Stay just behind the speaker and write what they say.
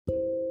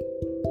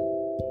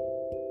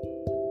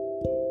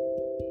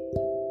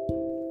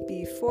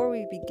Before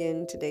we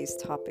begin today's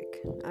topic,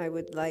 I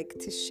would like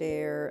to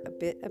share a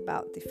bit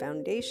about the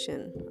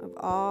foundation of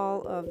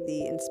all of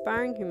the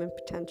Inspiring Human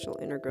Potential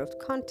Inner Growth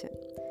content.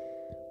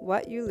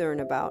 What you learn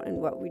about and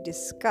what we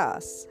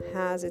discuss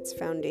has its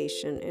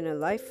foundation in a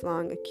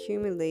lifelong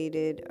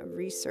accumulated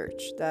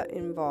research that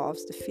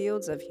involves the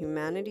fields of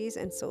humanities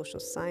and social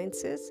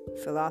sciences,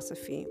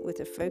 philosophy with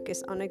a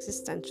focus on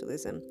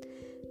existentialism,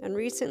 and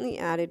recently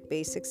added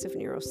basics of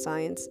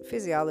neuroscience,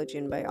 physiology,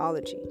 and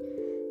biology.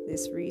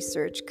 This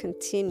research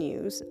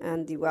continues,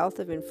 and the wealth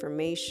of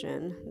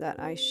information that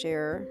I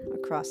share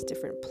across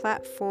different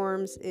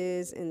platforms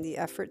is in the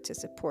effort to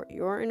support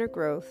your inner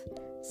growth,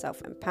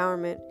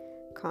 self-empowerment,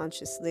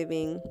 conscious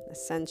living,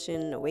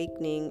 ascension,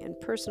 awakening, and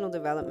personal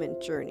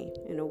development journey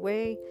in a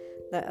way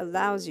that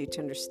allows you to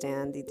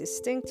understand the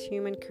distinct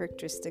human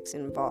characteristics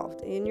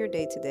involved in your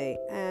day-to-day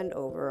and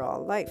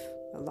overall life,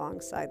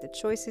 alongside the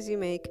choices you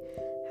make,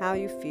 how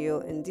you feel,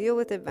 and deal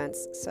with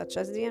events such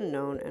as the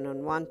unknown and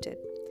unwanted.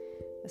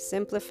 A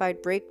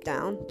simplified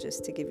breakdown,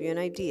 just to give you an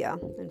idea,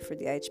 and for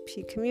the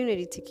IHP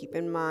community to keep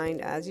in mind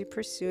as you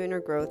pursue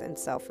inner growth and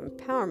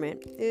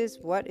self-empowerment, is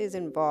what is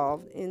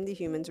involved in the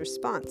human's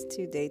response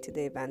to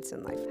day-to-day events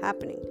and life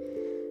happening.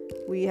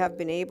 We have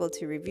been able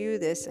to review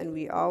this, and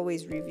we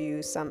always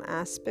review some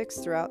aspects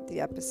throughout the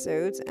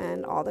episodes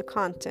and all the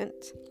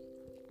content.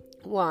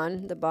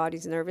 1. The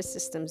body's nervous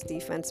system's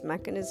defense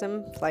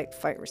mechanism,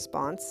 flight-fight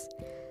response.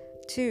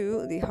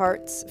 2. The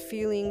heart's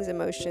feelings,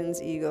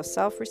 emotions, ego,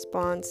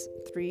 self-response.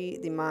 3.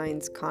 The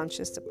mind's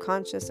conscious,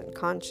 subconscious, and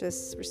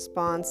conscious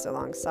response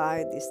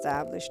alongside the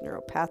established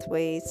neural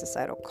pathways,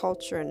 societal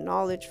culture and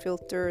knowledge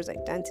filters,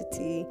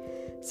 identity,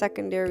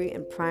 secondary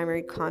and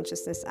primary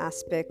consciousness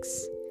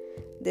aspects.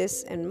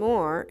 This and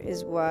more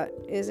is what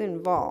is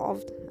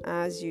involved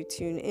as you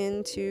tune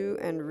into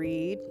and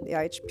read the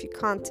IHP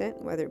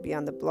content, whether it be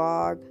on the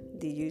blog,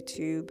 the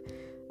YouTube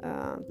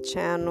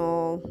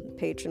channel,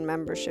 patron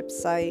membership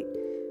site,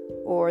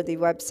 or the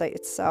website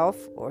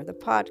itself, or the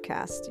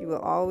podcast. You will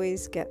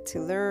always get to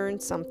learn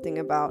something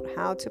about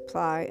how to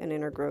apply an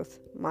inner growth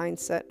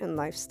mindset and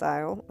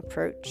lifestyle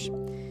approach,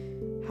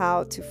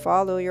 how to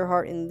follow your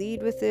heart and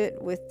lead with it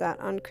with that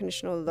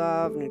unconditional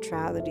love,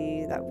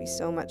 neutrality that we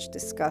so much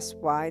discuss,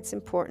 why it's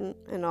important,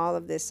 and all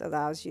of this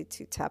allows you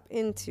to tap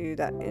into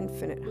that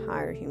infinite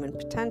higher human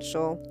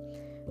potential,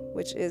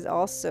 which is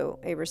also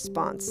a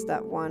response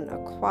that one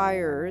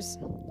acquires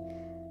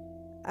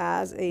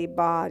as a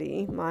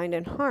body, mind,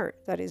 and heart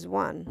that is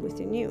one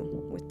within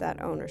you with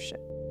that ownership.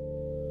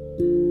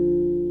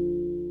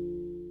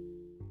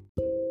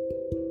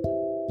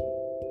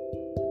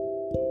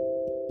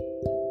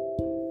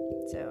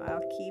 So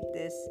I'll keep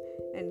this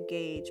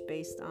engaged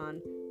based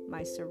on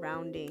my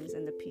surroundings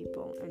and the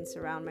people, and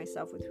surround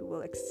myself with who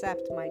will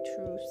accept my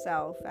true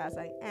self as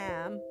I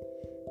am.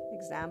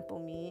 Example,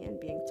 me and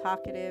being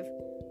talkative.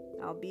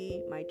 I'll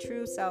be my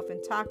true self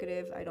and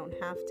talkative. I don't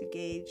have to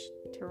gauge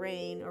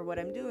terrain or what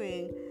I'm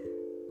doing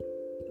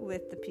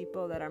with the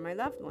people that are my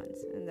loved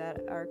ones and that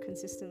are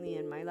consistently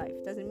in my life.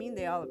 Doesn't mean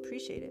they all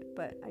appreciate it,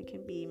 but I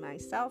can be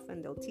myself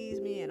and they'll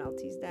tease me and I'll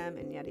tease them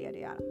and yada yada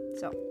yada.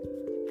 So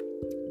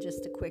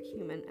just a quick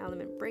human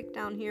element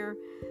breakdown here.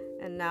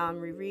 And now I'm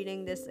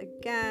rereading this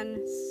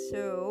again.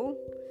 So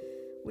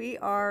we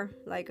are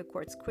like a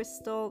quartz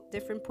crystal,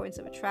 different points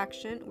of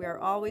attraction. We are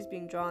always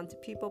being drawn to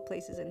people,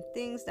 places, and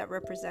things that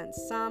represent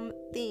some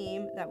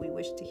theme that we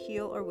wish to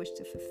heal or wish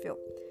to fulfill.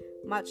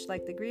 Much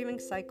like the grieving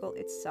cycle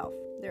itself,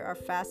 there are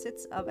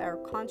facets of our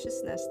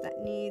consciousness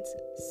that needs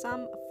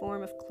some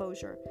form of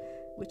closure,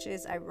 which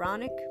is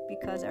ironic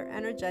because our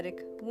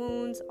energetic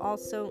wounds,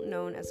 also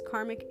known as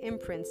karmic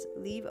imprints,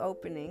 leave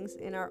openings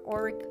in our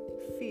auric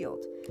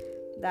field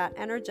that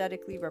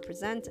energetically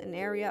represent an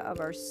area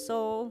of our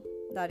soul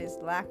that is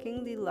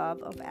lacking the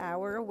love of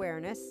our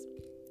awareness.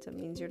 So it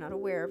means you're not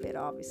aware of it,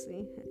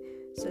 obviously.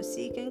 So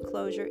seeking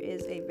closure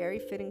is a very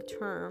fitting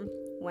term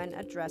when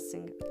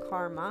addressing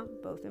karma,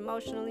 both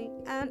emotionally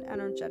and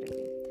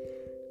energetically.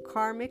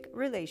 Karmic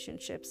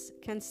relationships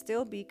can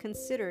still be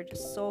considered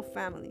soul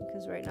family,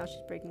 because right now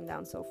she's breaking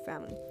down soul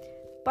family,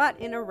 but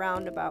in a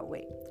roundabout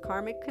way.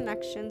 Karmic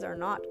connections are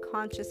not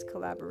conscious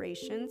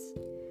collaborations.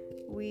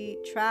 We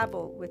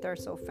travel with our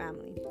soul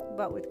family,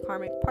 but with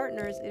karmic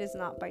partners, it is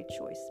not by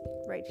choice.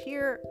 Right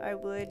here, I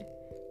would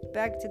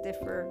beg to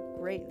differ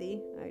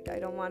greatly. I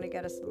don't want to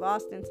get us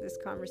lost into this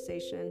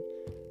conversation,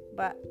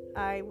 but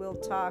I will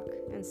talk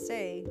and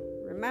say,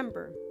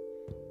 remember,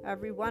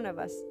 every one of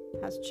us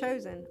has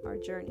chosen our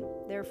journey.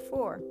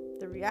 Therefore,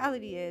 the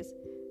reality is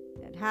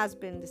it has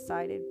been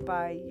decided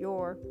by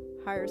your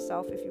higher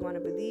self if you want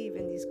to believe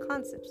in these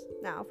concepts.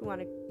 Now, if we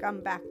want to come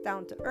back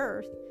down to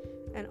earth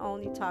and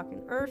only talk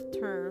in earth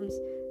terms,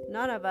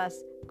 none of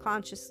us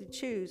consciously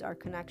choose our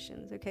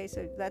connections. Okay,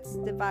 so let's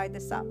divide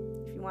this up.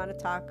 If you want to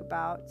talk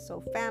about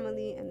soul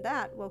family and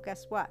that, well,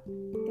 guess what?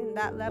 In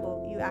that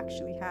level, you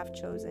actually have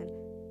chosen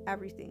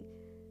everything.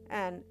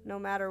 And no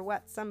matter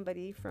what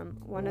somebody from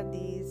one of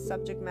these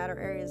subject matter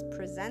areas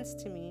presents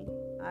to me,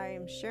 I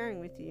am sharing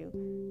with you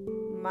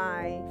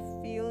my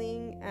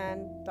feeling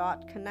and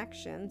thought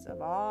connections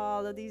of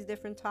all of these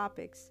different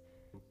topics,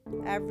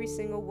 every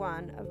single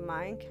one of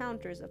my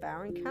encounters, of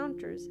our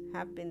encounters,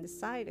 have been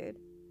decided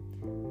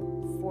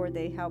for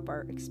they help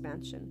our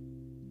expansion.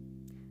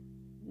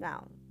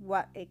 Now,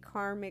 what a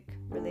karmic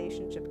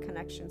relationship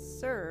connection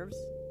serves,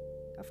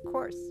 of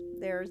course,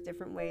 there's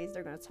different ways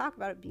they're going to talk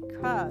about it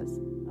because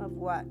of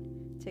what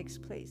takes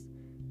place.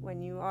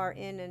 When you are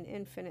in an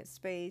infinite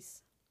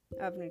space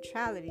of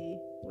neutrality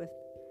with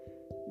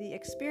the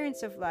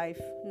experience of life,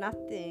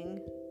 nothing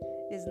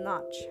is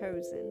not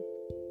chosen,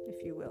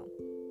 if you will.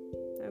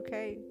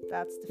 Okay?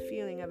 That's the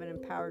feeling of an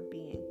empowered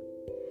being.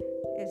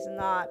 It's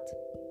not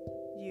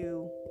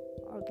you,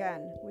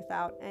 again,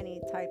 without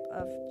any type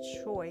of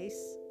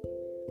choice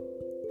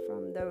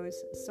from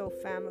those soul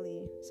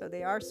family. So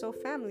they are soul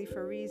family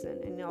for a reason.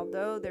 And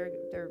although they're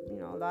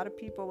a lot of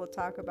people will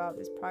talk about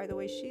this probably the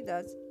way she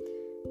does,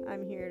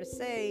 I'm here to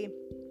say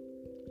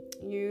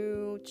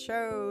you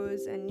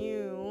chose and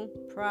knew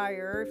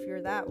prior, if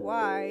you're that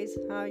wise,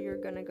 how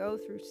you're going to go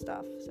through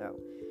stuff. So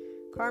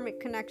karmic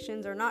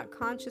connections are not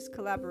conscious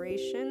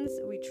collaborations.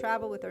 We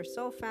travel with our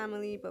soul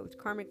family, but with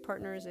karmic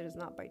partners, it is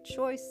not by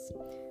choice.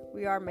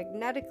 We are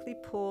magnetically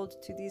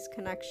pulled to these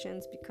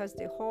connections because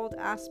they hold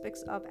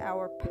aspects of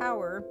our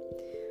power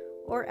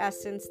or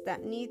essence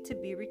that need to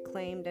be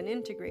reclaimed and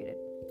integrated.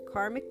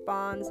 Karmic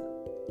bonds,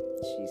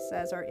 she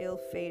says, are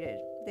ill-fated.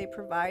 They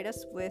provide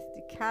us with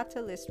the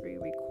catalyst we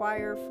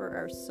require for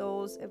our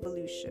soul's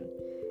evolution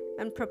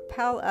and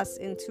propel us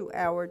into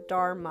our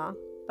dharma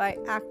by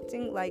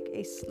acting like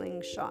a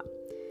slingshot.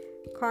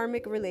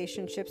 Karmic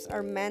relationships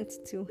are meant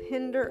to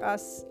hinder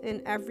us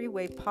in every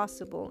way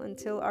possible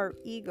until our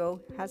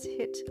ego has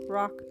hit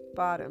rock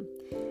bottom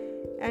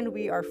and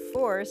we are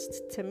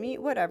forced to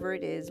meet whatever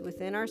it is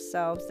within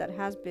ourselves that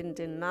has been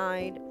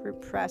denied,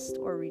 repressed,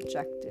 or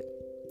rejected.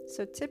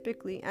 So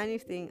typically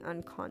anything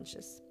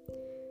unconscious.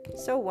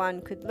 So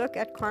one could look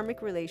at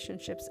karmic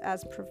relationships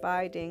as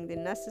providing the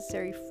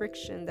necessary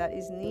friction that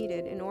is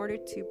needed in order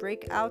to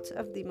break out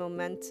of the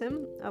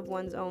momentum of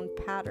one's own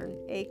pattern,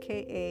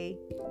 aka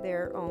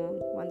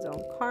one's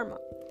own karma.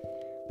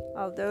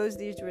 Although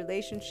these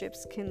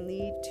relationships can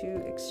lead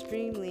to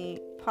extremely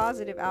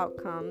positive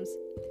outcomes,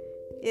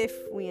 if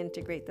we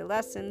integrate the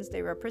lessons,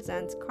 they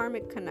represent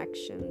karmic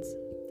connections,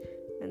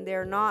 and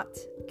they're not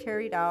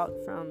carried out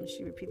from,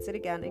 she repeats it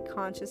again, a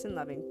conscious and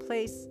loving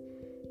place.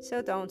 So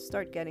don't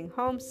start getting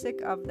homesick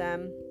of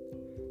them.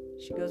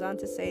 She goes on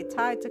to say,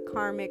 tied to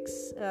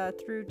karmics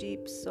through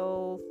deep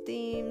soul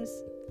themes.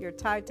 You're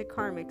tied to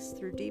karmics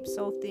through deep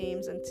soul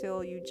themes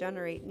until you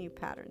generate new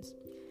patterns.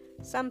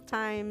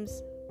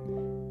 Sometimes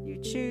you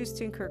choose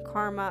to incur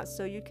karma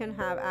so you can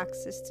have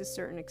access to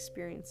certain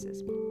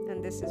experiences.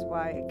 And this is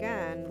why,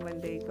 again,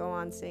 when they go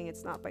on saying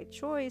it's not by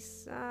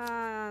choice,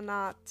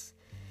 not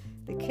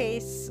the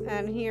case.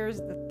 And here's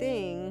the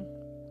thing.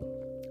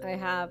 I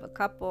have a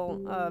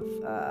couple of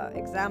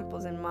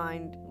examples in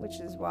mind, which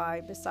is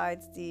why,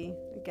 besides the,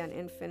 again,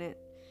 infinite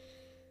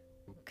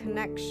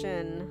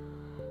connection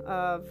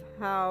of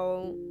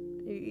how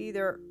you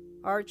either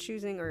are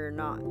choosing or you're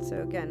not.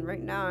 So again,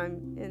 right now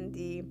I'm in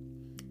the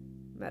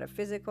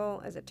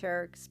metaphysical,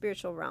 esoteric,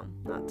 spiritual realm,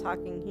 not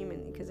talking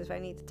humanly, because if I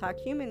need to talk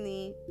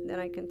humanly, then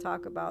I can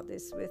talk about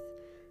this with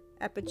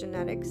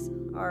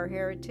epigenetics, our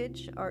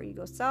heritage, our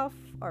ego self,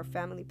 our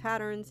family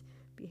patterns,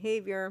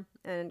 behavior,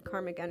 and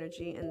karmic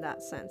energy in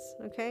that sense.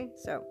 Okay,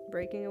 so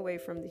breaking away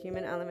from the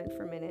human element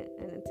for a minute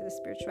and into the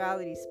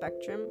spirituality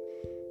spectrum,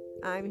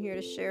 I'm here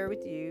to share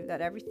with you that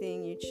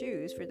everything you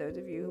choose, for those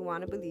of you who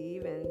want to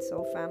believe in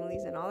soul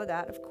families and all of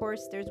that, of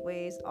course there's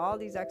ways. All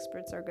these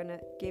experts are going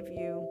to give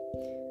you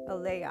a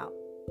layout.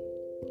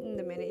 And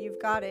the minute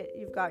you've got it,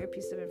 you've got your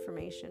piece of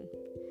information.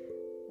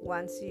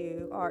 Once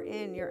you are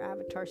in your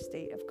avatar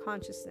state of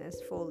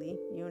consciousness, fully,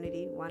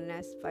 unity,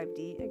 oneness,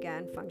 5D,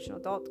 again, functional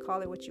adult,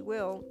 call it what you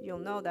will, you'll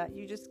know that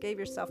you just gave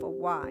yourself a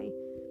why.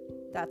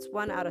 That's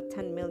 1 out of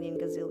 10 million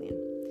gazillion.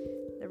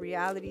 The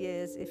reality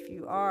is, if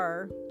you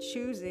are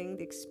choosing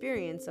the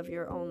experience of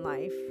your own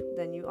life,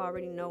 then you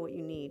already know what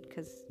you need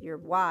because you're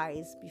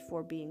wise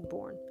before being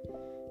born.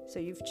 So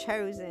you've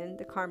chosen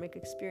the karmic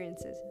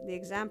experiences. The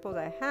examples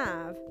I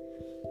have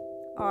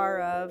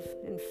are of,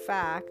 in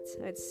fact,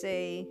 I'd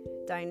say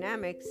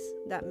dynamics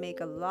that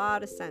make a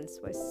lot of sense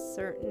why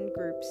certain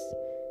groups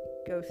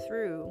go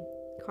through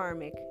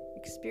karmic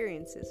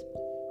experiences.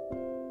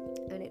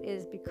 And it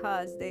is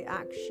because they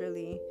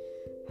actually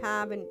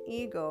have an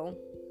ego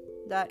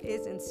that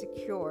is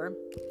insecure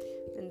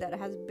and that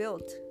has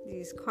built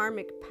these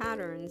karmic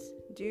patterns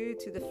due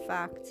to the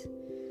fact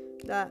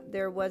that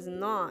there was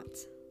not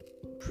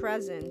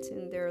present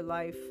in their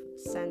life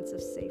sense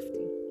of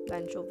safety,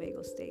 ventral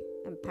vagal state,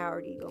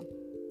 empowered ego.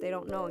 They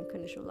don't know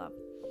unconditional love.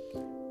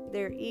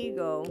 Their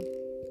ego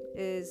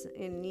is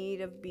in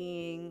need of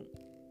being,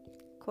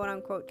 quote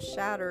unquote,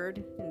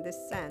 shattered in this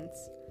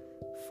sense,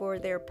 for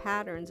their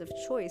patterns of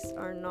choice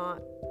are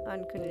not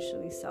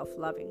unconditionally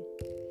self-loving.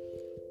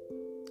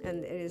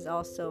 And it is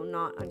also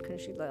not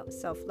unconditionally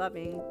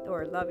self-loving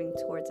or loving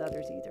towards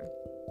others either.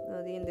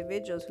 the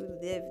individuals who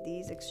live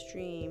these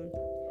extreme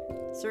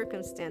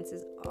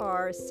circumstances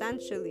are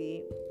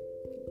essentially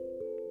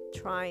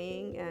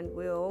trying and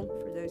will,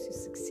 for those who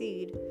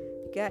succeed,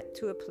 get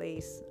to a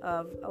place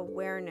of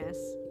awareness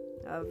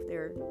of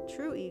their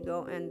true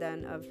ego and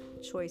then of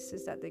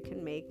choices that they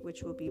can make,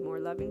 which will be more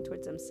loving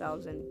towards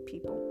themselves and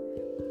people.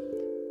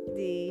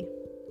 The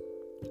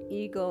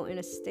ego in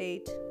a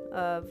state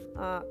of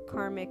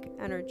karmic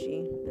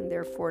energy, and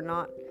therefore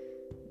not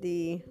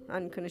the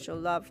unconditional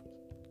love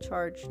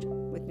charged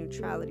with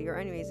neutrality. Or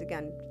anyways,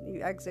 again,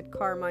 you exit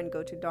karma and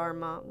go to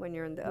dharma when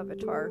you're in the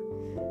avatar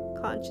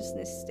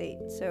consciousness state.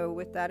 So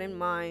with that in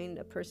mind,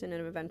 a person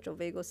in a ventral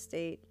vagal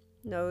state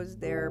knows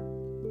their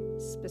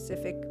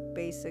specific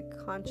basic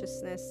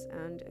consciousness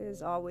and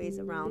is always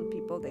around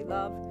people they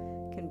love,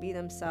 can be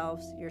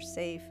themselves, you're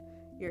safe,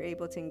 you're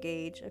able to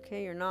engage.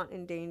 Okay, you're not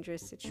in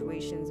dangerous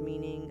situations,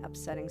 meaning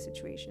upsetting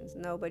situations.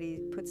 Nobody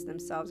puts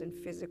themselves in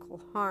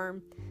physical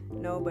harm.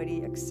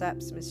 Nobody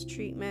accepts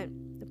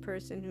mistreatment. The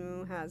person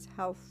who has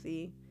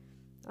healthy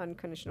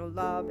unconditional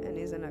love and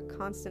is in a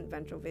constant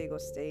ventral vagal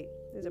state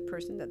is a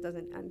person that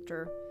doesn't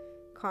enter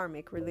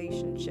karmic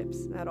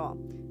relationships at all.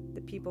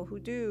 The people who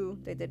do,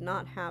 they did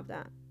not have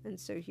that. And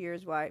so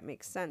here's why it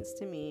makes sense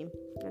to me,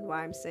 and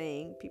why I'm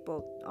saying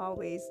people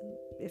always,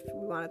 if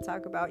we want to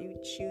talk about you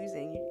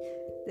choosing,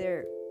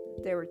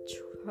 they were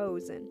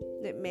chosen.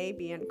 It may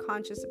be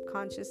unconscious,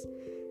 subconscious,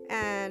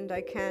 and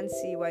I can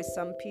see why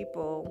some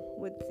people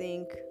would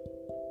think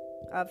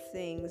of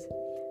things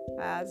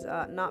as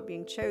not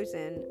being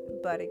chosen,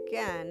 but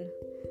again,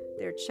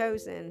 they're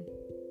chosen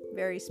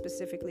very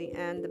specifically.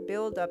 And the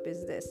build-up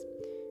is this: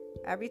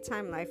 every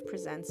time life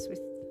presents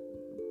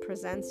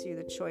you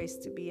the choice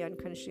to be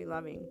unconditionally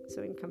loving,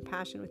 so in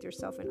compassion with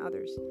yourself and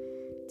others,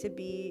 to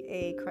be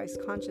a Christ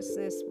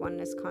consciousness,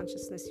 oneness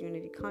consciousness,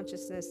 unity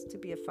consciousness, to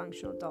be a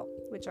functional adult,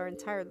 which our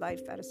entire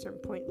life at a certain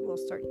point will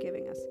start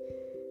giving us.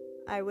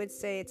 I would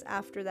say it's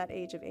after that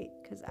age of 8,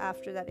 because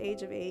after that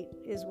age of 8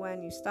 is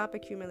when you stop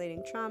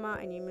accumulating trauma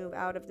and you move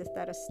out of the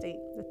theta state.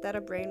 The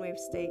theta brainwave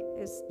state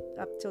is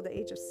up till the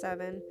age of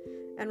 7.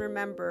 And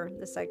remember,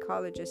 the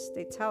psychologists,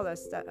 they tell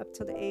us that up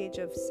till the age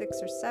of 6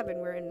 or 7,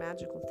 we're in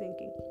magical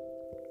thinking.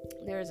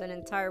 There's an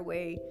entire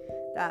way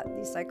that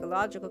the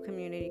psychological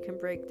community can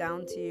break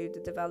down to you the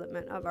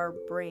development of our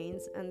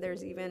brains, and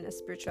there's even a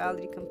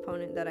spirituality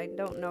component that I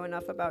don't know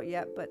enough about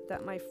yet, but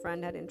that my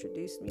friend had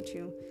introduced me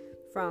to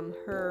from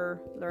her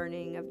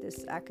learning of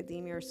this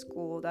academia or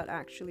school that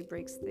actually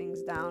breaks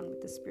things down with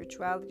the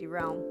spirituality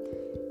realm.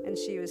 And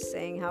she was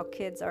saying how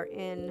kids are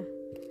in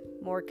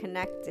more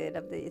connected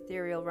of the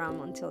ethereal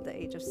realm until the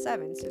age of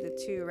 7. So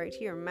the two right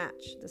here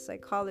match: the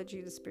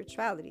psychology, the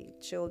spirituality.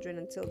 Children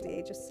until the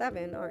age of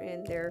 7 are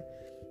in their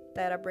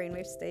theta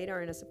brainwave state,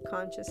 are in a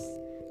subconscious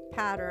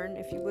pattern,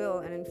 if you will,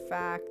 and in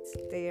fact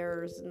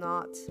there's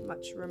not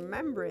much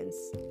remembrance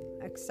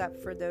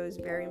except for those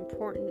very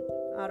important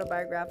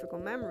autobiographical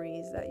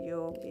memories that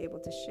you'll be able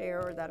to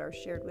share or that are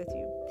shared with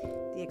you,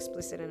 the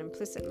explicit and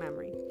implicit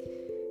memory.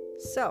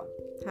 So,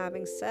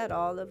 having said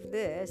all of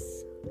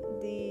this,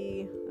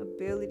 the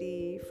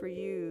ability for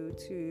you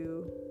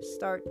to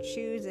start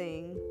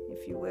choosing,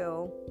 if you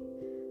will,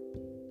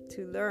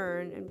 to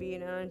learn and be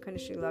in an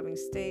unconditionally loving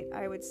state,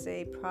 I would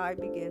say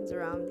probably begins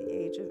around the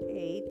age of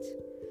 8.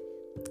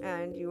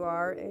 And you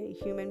are a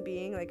human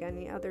being like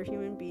any other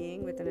human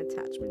being with an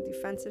attachment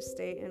defensive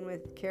state and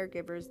with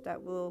caregivers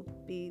that will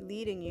be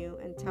leading you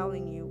and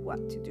telling you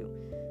what to do.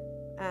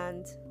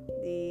 And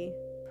the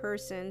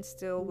person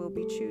still will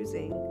be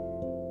choosing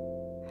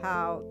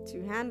how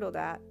to handle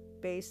that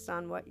based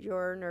on what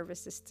your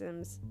nervous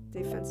system's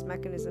defense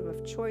mechanism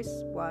of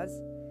choice was.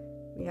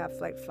 We have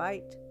flight,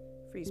 fight,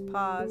 freeze,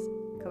 pause,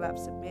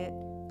 collapse, submit,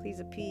 please,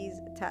 appease,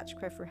 attach,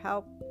 cry for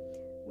help.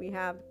 We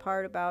have the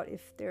part about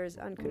if there's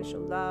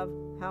unconditional love,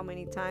 how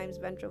many times,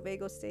 ventral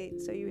vagal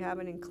state. So you have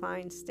an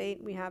inclined state.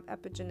 We have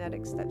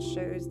epigenetics that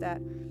shows that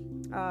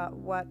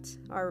what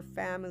our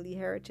family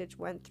heritage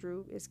went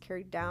through is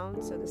carried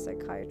down. So the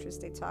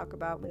psychiatrists, they talk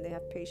about when they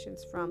have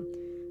patients from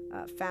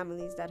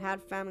families that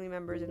had family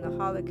members in the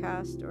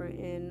Holocaust or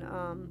in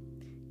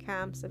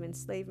camps of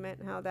enslavement,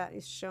 how that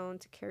is shown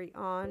to carry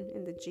on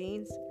in the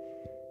genes.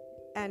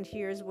 And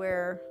here's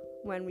where,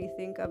 when we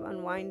think of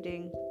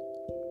unwinding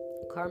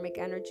karmic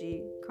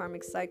energy,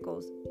 karmic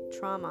cycles,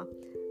 trauma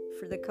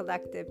for the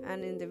collective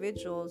and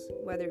individuals,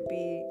 whether it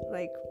be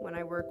like when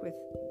I work with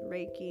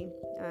Reiki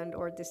and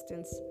or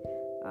distance,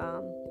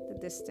 the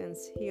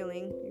distance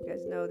healing, you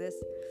guys know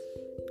this,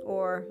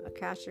 or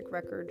Akashic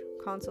record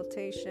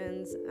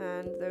consultations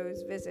and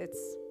those visits,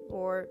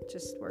 or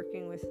just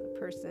working with a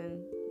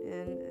person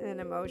in an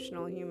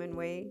emotional human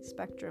way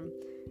spectrum.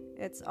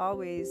 It's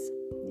always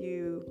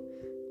you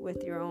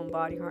with your own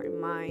body, heart, and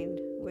mind,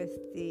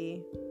 with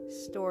the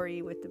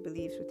story, with the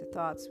beliefs, with the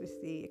thoughts,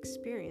 with the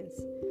experience.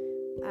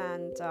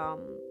 And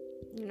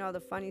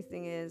the funny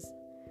thing is,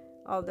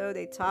 although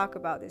they talk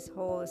about this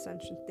whole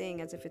ascension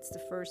thing as if it's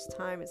the first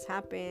time it's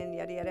happened,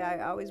 yada yada,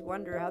 I always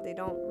wonder how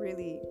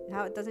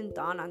it doesn't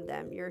dawn on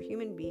them. You're a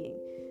human being.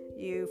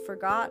 You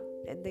forgot,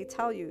 they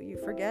tell you, you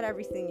forget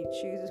everything you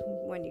choose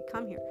when you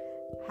come here.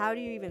 How do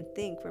you even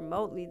think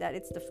remotely that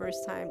it's the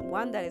first time,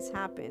 one, that it's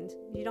happened?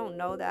 You don't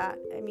know that.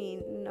 I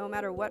mean, no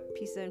matter what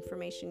piece of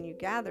information you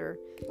gather,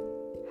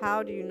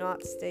 how do you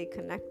not stay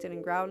connected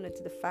and grounded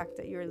to the fact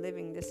that you're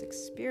living this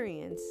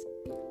experience?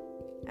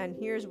 And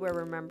here's where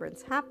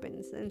remembrance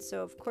happens. And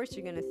so, of course,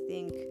 you're going to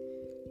think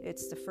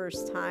it's the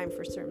first time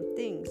for certain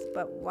things.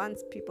 But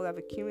once people have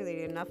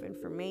accumulated enough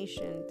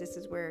information, this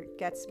is where it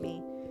gets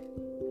me,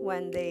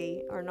 when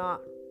they are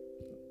not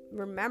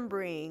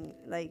remembering,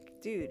 like,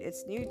 dude,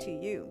 it's new to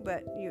you,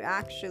 but you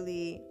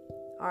actually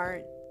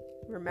aren't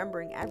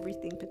remembering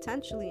everything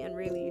potentially, and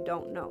really you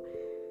don't know.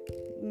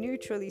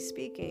 Neutrally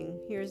speaking,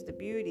 here's the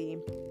beauty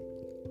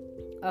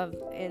of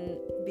in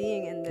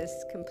being in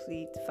this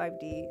complete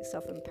 5D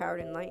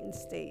self-empowered enlightened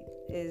state,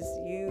 is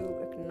you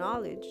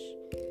acknowledge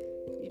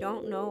you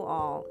don't know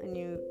all, and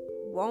you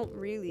won't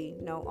really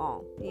know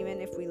all. Even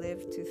if we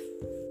live to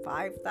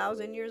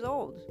 5,000 years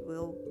old,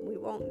 we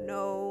won't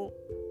know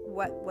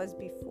what was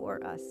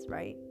before us,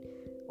 right?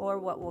 Or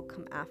what will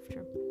come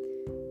after.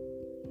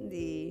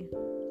 The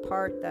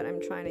part that I'm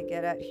trying to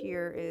get at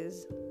here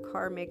is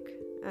karmic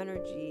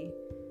energy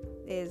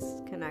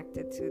is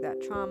connected to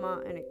that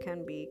trauma, and it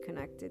can be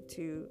connected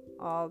to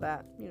all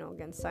that,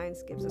 again,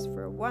 science gives us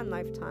for one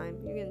lifetime.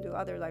 You can do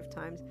other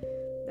lifetimes.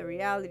 The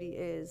reality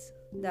is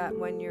that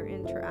when you're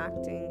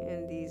interacting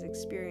in these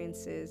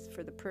experiences,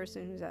 for the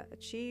person who's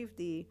achieved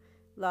the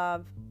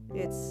love,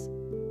 it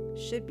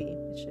should be,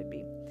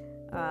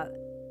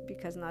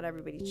 because not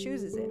everybody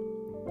chooses it.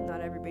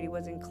 Not everybody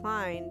was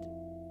inclined.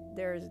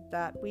 There's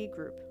that we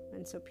group,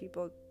 and so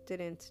people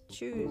didn't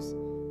choose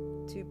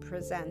to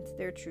present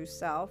their true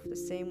self the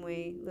same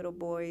way little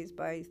boys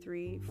by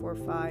 3, 4,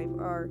 5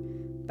 are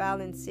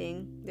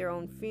balancing their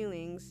own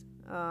feelings.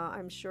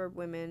 I'm sure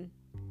women,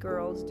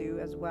 girls do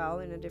as well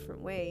in a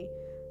different way.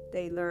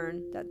 They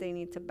learn that they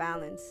need to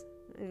balance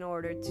in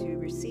order to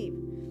receive.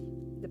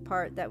 The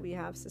part that we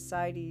have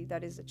society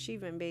that is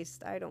achievement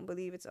based, I don't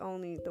believe it's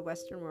only the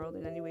Western world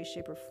in any way,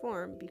 shape, or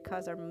form,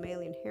 because our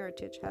mammalian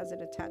heritage has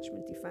an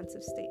attachment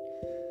defensive state.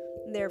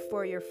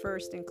 Therefore, your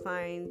first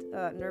inclined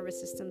nervous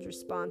system's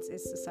response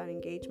is society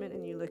engagement,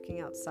 and you looking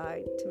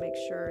outside to make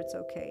sure it's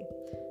okay.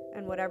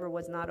 And whatever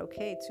was not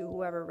okay to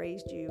whoever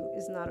raised you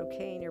is not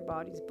okay in your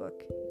body's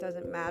book. It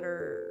doesn't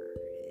matter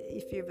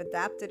if you've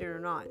adapted it or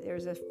not.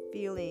 There's a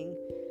feeling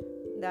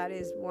that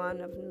is one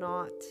of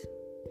not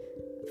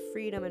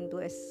freedom and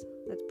bliss.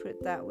 Let's put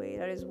it that way.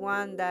 That is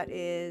one that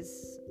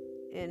is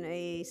in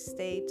a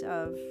state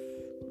of,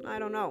 I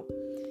don't know,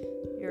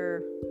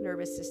 your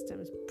nervous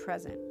system's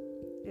present.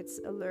 It's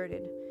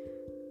alerted.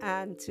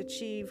 And to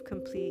achieve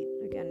complete,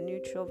 again,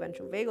 neutral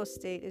ventral vagal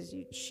state is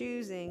you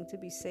choosing to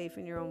be safe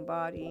in your own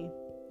body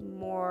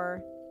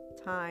more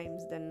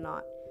times than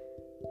not.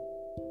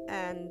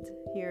 And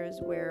here's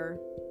where,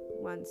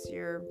 once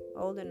you're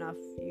old enough,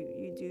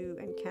 you do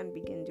and can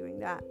begin doing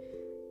that.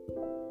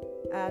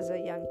 As a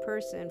young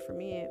person, for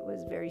me, it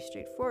was very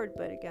straightforward.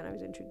 But again, I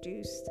was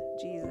introduced to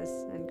Jesus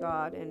and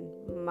God, and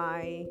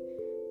my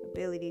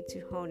ability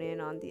to hone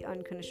in on the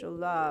unconditional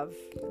love,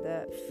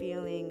 the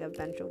feeling of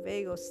ventral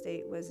vagal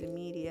state was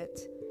immediate.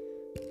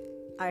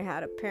 I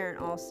had a parent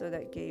also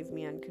that gave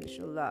me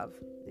unconditional love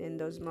in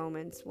those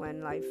moments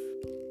when life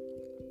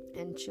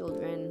and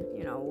children,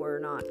 were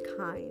not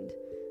kind,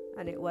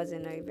 and it was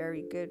in a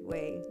very good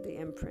way. The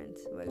imprint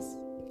was,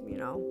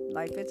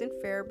 life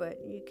isn't fair, but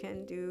you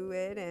can do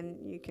it, and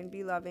you can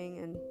be loving,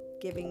 and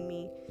giving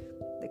me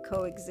the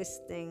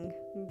coexisting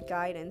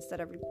guidance that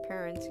every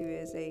parent who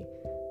is a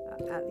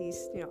at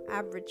least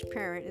average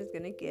parent is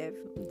going to give,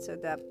 and so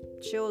that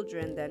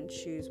children then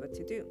choose what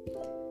to do.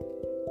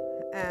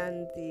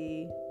 And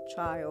the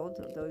child,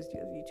 those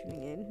of you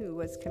tuning in, who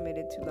was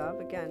committed to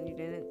love, again, you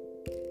didn't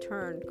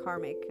turn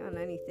karmic on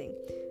anything.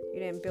 You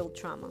didn't build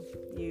trauma.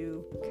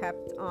 You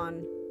kept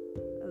on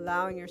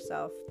allowing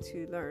yourself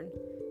to learn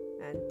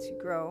and to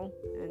grow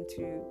and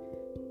to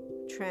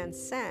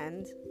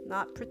transcend,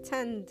 not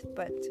pretend,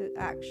 but to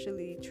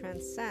actually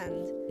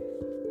transcend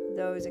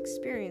those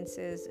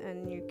experiences,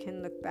 and you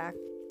can look back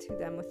to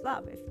them with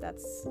love. If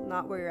that's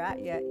not where you're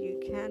at yet,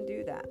 you can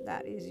do that.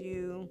 That is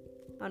you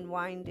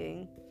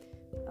unwinding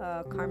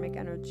karmic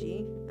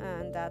energy,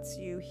 and that's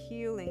you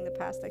healing the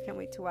past. I can't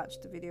wait to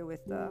watch the video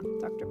with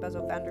Dr.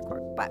 Bessel van der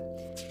Kolk, but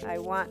I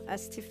want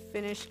us to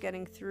finish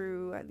getting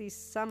through at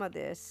least some of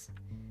this.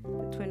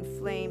 The twin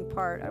flame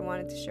part, I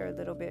wanted to share a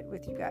little bit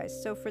with you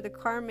guys. So for the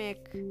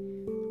karmic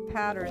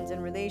patterns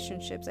and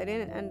relationships, I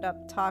didn't end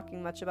up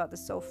talking much about the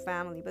soul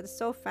family, but the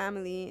soul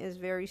family is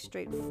very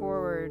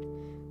straightforward.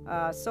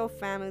 Soul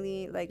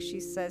family, like she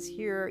says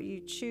here,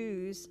 you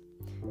choose,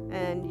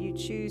 and you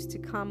choose to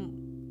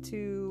come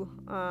to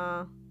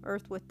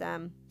earth with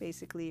them,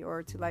 basically,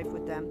 or to life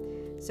with them,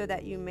 so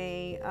that you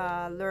may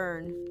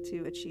learn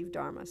to achieve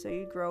Dharma. So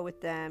you grow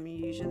with them, you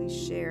usually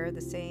share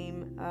the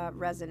same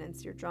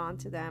resonance, you're drawn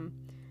to them,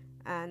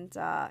 and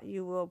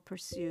you will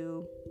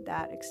pursue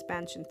that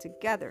expansion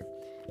together.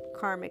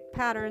 Karmic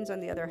patterns, on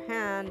the other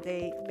hand,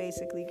 they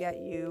basically get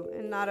you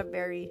in not a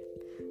very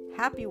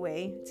happy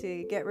way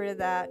to get rid of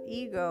that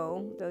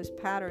ego, those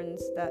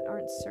patterns that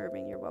aren't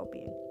serving your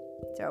well-being.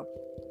 So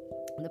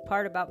the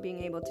part about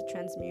being able to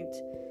transmute,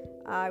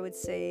 I would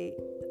say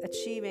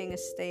achieving a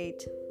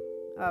state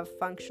of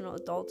functional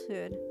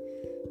adulthood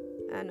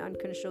and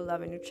unconditional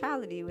love and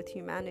neutrality with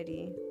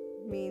humanity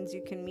means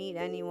you can meet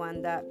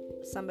anyone that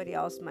somebody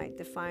else might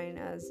define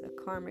as a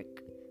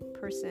karmic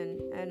person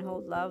and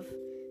hold love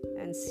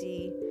and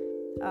see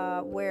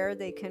where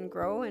they can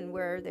grow and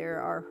where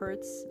there are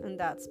hurts, and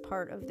that's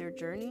part of their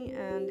journey,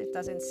 and it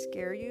doesn't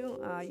scare you.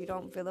 You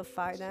don't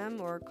vilify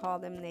them or call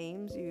them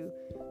names. You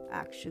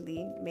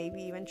actually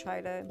maybe even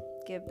try to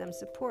give them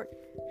support.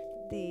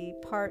 The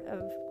part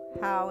of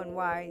how and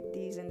why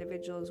these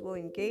individuals will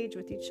engage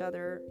with each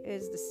other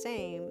is the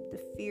same.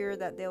 The fear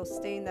that they'll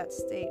stay in that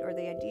state, or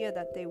the idea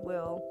that they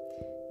will,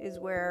 is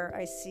where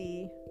I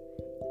see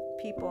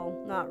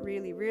people not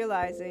really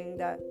realizing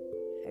that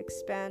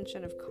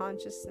expansion of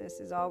consciousness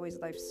is always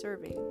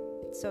life-serving.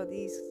 So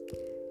these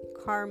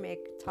karmic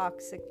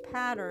toxic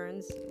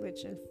patterns,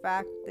 which in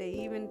fact they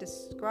even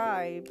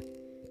describe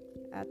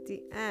at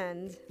the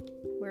end,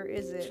 where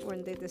is it,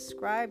 when they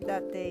describe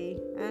that they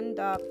end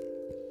up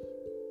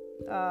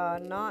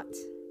not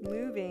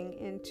moving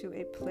into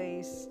a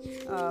place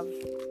of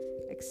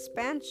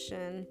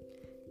expansion.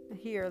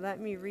 Here, let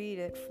me read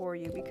it for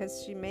you,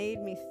 because she made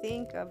me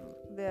think of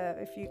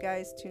if you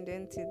guys tuned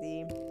into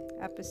the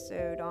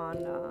episode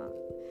on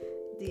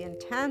the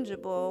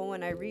intangible,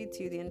 when I read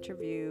to you the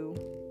interview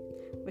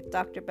with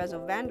Dr.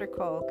 Bessel van der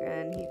Kolk,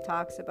 and he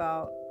talks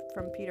about,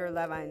 from Peter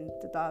Levine,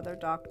 the other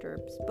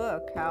doctor's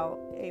book, how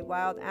a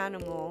wild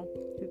animal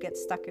who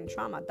gets stuck in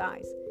trauma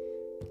dies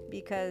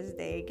because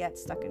they get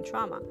stuck in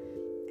trauma.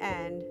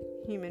 And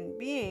human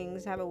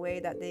beings have a way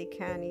that they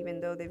can,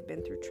 even though they've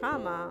been through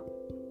trauma,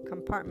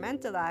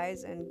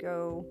 compartmentalize and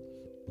go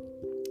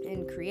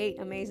and create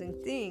amazing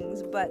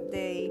things, but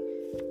they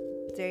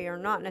are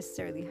not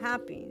necessarily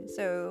happy.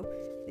 So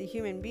the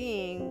human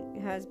being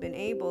has been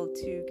able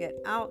to get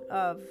out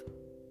of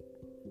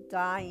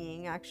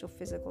dying, actual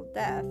physical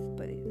death,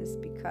 but it is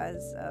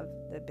because of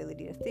the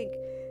ability to think.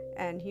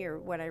 And here,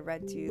 when I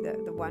read to you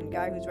the one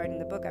guy who's writing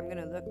the book, I'm going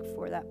to look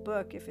for that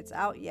book if it's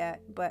out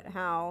yet, but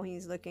how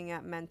he's looking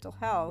at mental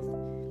health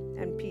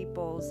and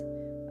people's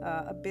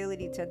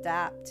ability to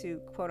adapt to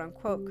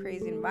quote-unquote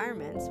crazy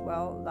environments.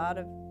 Well, a lot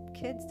of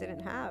kids didn't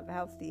have a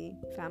healthy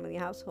family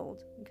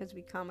household because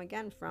we come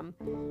again from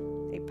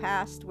a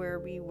past where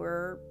we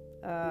were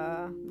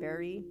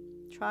very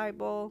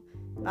tribal,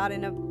 not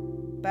in a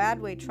bad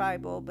way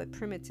tribal, but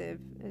primitive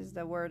is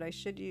the word I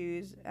should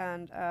use,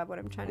 and what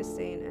I'm trying to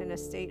say, in a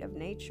state of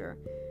nature.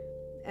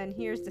 And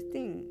here's the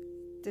thing,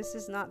 this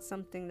is not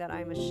something that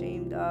I'm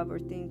ashamed of or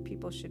think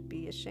people should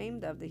be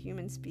ashamed of. The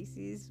human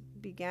species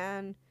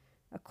began,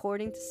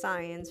 according to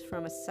science,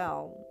 from a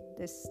cell.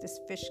 This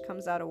fish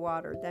comes out of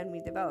water, then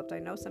we developed. I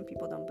know some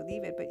people don't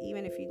believe it, but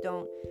even if you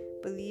don't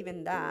believe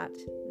in that,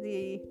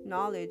 the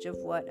knowledge of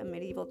what a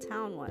medieval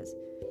town was,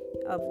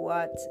 of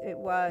what it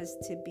was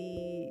to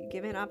be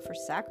given up for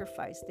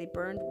sacrifice. They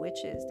burned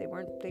witches. They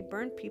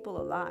burned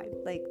people alive.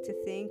 Like, to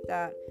think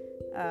that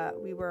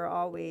we were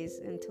always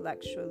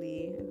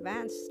intellectually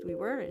advanced. We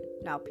weren't.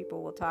 Now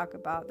people will talk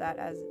about that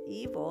as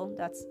evil.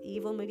 That's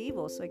evil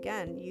medieval. So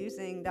again,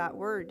 using that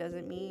word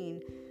doesn't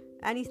mean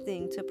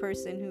anything to a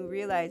person who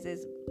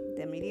realizes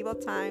the medieval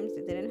times,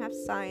 they didn't have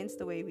science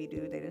the way we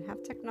do. They didn't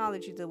have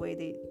technology the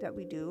way that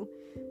we do.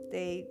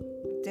 They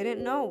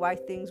didn't know why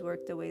things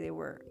worked the way they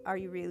were. Are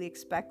you really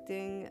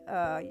expecting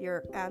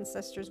your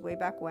ancestors way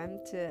back when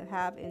to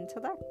have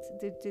intellect?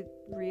 Did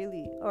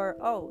really? Or,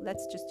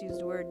 let's just use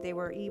the word, they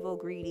were evil,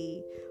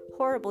 greedy,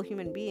 horrible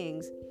human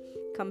beings,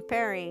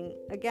 comparing,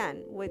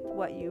 again, with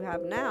what you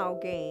have now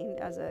gained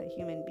as a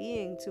human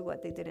being to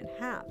what they didn't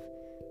have.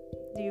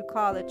 Do you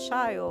call a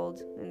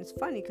child, and it's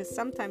funny because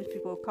sometimes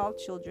people call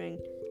children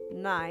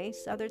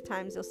nice, other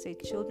times they'll say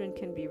children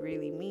can be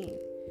really mean.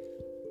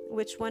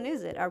 Which one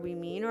is it? Are we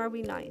mean or are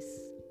we nice?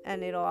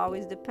 And it'll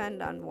always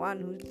depend on one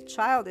who the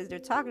child is. They're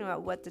talking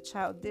about what the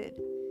child did.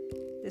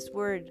 This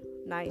word,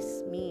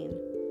 nice, mean,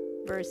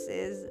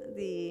 versus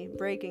the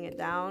breaking it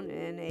down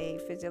in a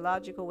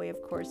physiological way.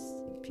 Of course,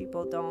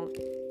 people don't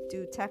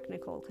do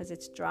technical because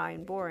it's dry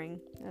and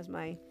boring, as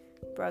my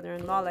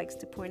brother-in-law likes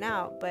to point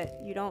out, but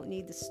you don't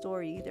need the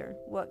story either.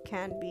 What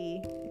can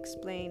be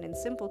explained in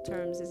simple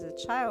terms is a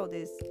child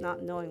is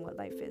not knowing what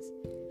life is.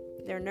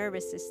 Their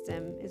nervous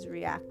system is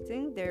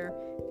reacting. They're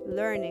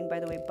learning, by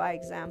the way, by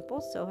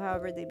example. So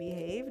however they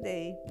behave,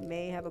 they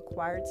may have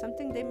acquired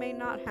something, they may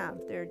not have.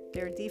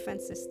 Their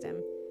defense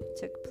system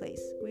took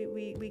place.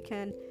 We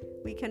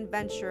can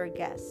venture a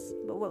guess,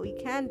 but what we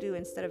can do,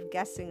 instead of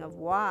guessing of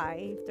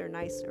why, if they're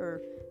nice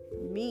or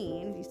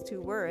mean, these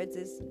two words,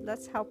 is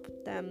let's help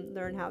them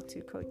learn how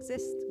to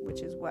coexist,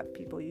 which is what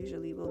people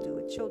usually will do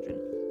with children.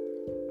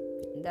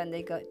 And then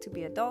they get to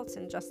be adults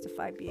and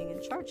justify being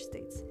in charge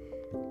states.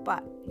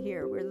 But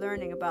here we're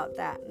learning about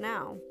that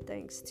now,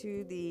 thanks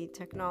to the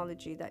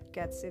technology that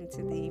gets into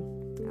the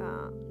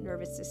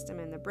nervous system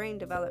and the brain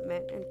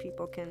development, and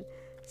people can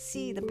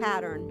see the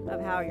pattern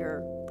of how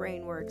your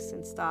brain works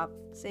and stop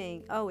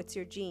saying, oh, it's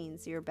your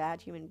genes, you're a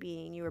bad human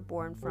being, you were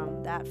born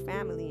from that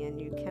family and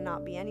you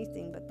cannot be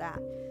anything but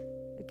that.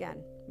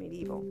 Again,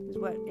 medieval is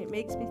what it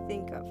makes me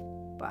think of.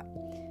 But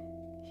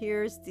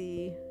here's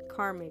the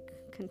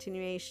karmic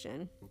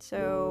continuation.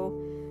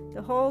 So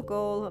the whole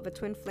goal of a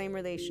twin flame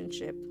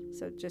relationship,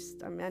 so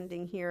just I'm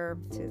ending here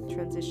to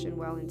transition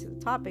well into the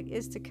topic,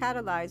 is to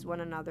catalyze one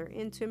another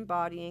into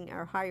embodying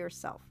our higher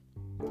self.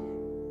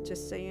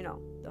 Just so you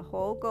know, the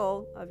whole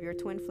goal of your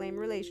twin flame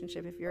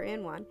relationship, if you're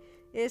in one,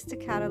 is to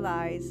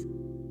catalyze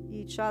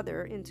each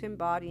other into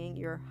embodying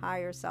your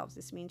higher selves.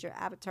 This means your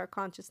avatar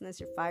consciousness,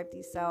 your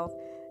 5D self,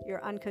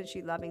 your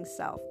unconsciously loving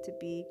self, to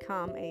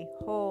become a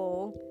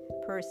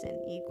whole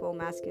person, equal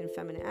masculine and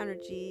feminine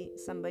energy,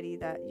 somebody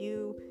that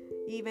you,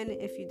 even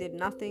if you did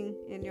nothing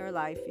in your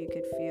life, you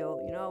could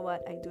feel, you know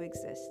what, I do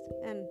exist.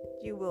 And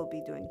you will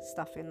be doing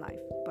stuff in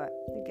life, but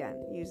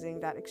again,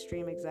 using that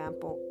extreme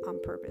example on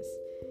purpose.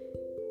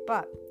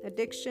 But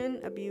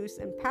addiction, abuse,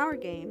 and power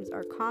games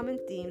are common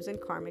themes in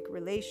karmic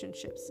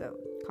relationships. So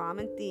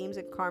common themes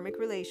in karmic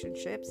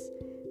relationships: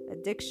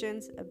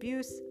 addictions,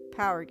 abuse,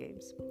 power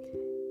games.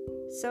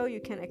 So you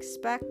can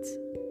expect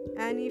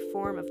any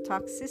form of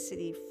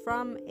toxicity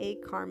from a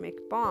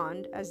karmic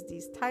bond, as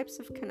these types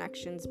of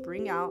connections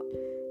bring out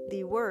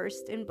the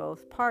worst in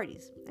both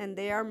parties, and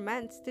they are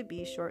meant to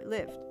be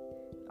short-lived.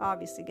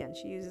 Obviously, again,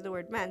 she uses the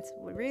word meant.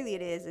 What really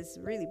it is, it's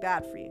really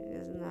bad for you.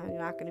 You're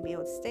not going to be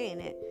able to stay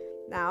in it.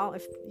 Now,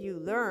 if you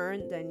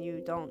learn, then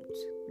you don't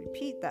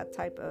repeat that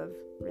type of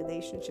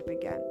relationship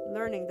again.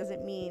 Learning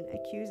doesn't mean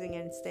accusing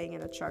and staying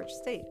in a charged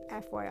state,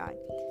 FYI.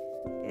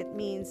 It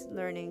means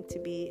learning to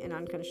be in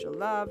unconditional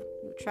love,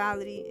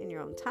 neutrality, in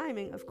your own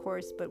timing, of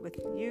course, but with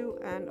you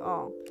and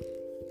all.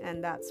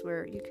 And that's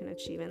where you can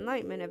achieve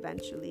enlightenment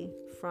eventually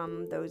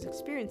from those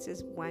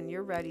experiences, when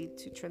you're ready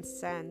to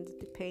transcend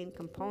the pain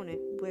component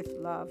with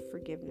love,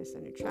 forgiveness,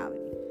 and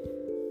neutrality,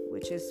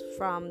 which is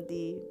from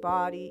the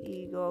body,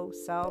 ego,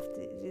 self.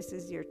 This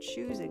is your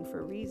choosing for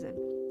a reason.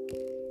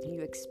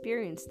 You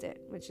experienced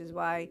it, which is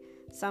why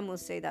some will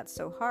say that's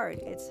so hard.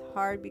 It's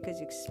hard because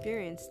you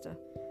experienced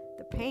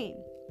the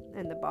pain,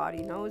 and the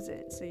body knows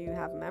it, so you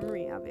have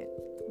memory of it.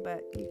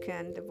 But you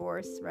can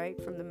divorce,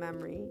 right, from the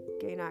memory,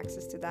 gain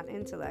access to that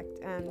intellect,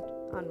 and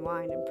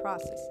unwind and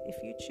process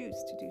if you choose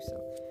to do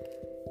so.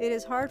 It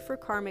is hard for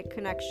karmic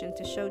connection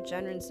to show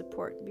genuine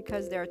support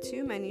because there are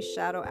too many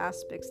shadow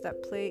aspects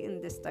that play in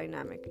this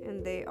dynamic,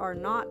 and they are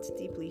not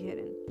deeply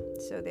hidden,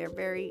 so they're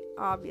very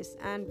obvious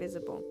and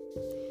visible.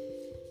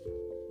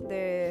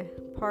 The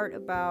part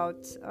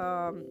about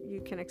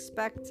you can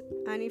expect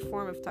any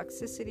form of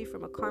toxicity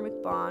from a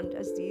karmic bond,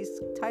 as these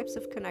types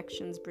of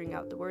connections bring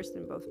out the worst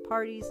in both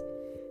parties,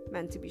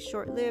 meant to be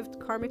short-lived.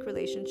 Karmic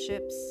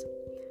relationships,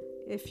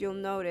 if you'll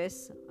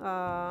notice,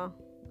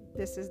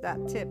 this is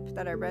that tip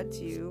that I read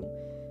to you.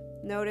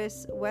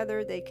 Notice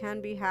whether they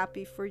can be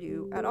happy for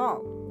you at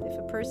all. If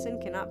a person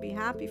cannot be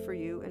happy for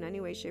you in any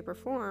way, shape, or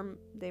form,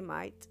 they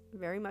might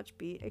very much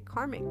be a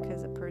karmic,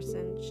 because a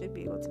person should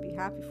be able to be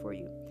happy for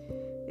you.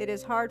 It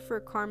is hard for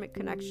a karmic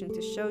connection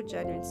to show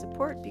genuine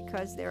support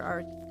because there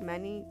are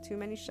too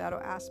many shadow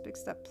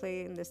aspects that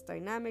play in this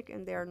dynamic,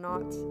 and they are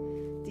not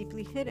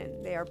deeply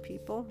hidden. They are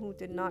people who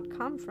did not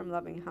come from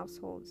loving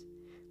households.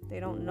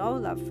 They don't know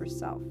love for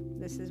self.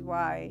 This is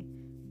why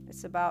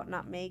it's about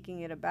not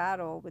making it a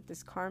battle with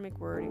this karmic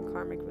word in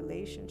karmic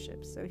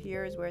relationships. So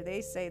here's where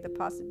they say the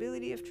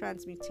possibility of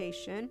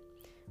transmutation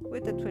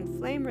with the twin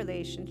flame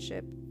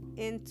relationship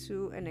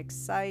into an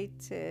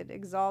exalted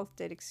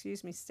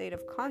state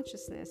of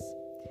consciousness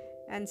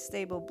and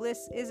stable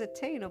bliss is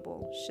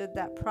attainable should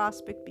that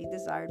prospect be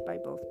desired by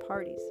both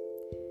parties.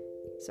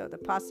 So the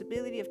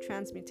possibility of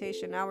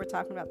transmutation, now we're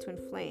talking about twin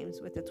flames,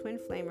 with the twin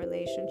flame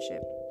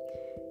relationship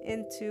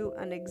into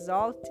an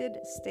exalted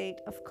state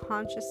of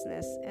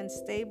consciousness and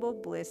stable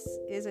bliss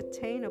is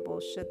attainable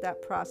should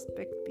that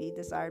prospect be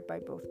desired by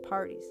both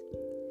parties.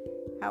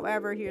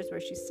 However, here's where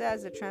she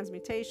says the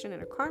transmutation in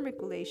a karmic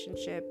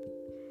relationship,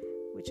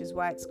 which is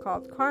why it's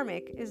called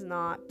karmic, is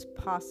not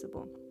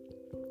possible.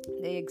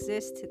 They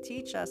exist to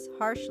teach us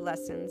harsh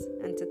lessons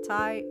and to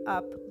tie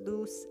up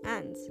loose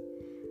ends.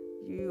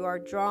 You are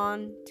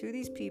drawn to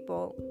these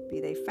people,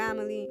 be they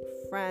family,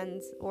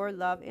 friends, or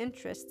love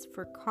interests,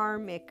 for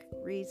karmic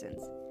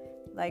reasons.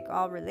 Like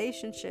all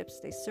relationships,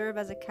 they serve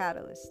as a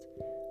catalyst,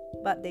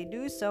 but they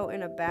do so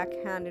in a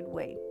backhanded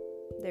way.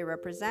 They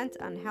represent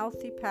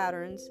unhealthy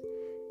patterns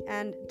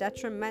and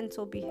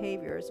detrimental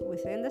behaviors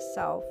within the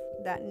self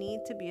that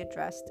need to be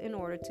addressed in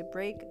order to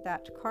break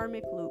that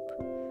karmic loop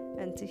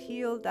and to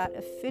heal that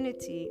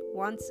affinity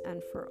once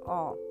and for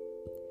all.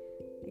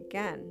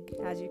 Again,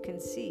 as you can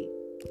see,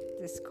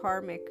 this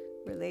karmic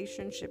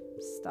relationship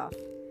stuff,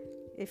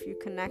 if you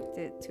connect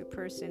it to a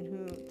person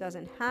who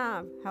doesn't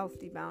have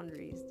healthy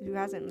boundaries, who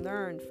hasn't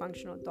learned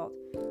functional adult,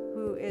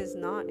 who is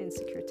not in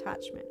secure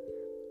attachment,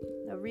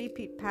 The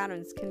repeat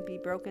patterns can be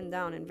broken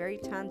down in very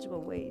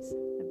tangible ways.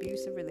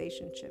 Abusive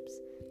relationships,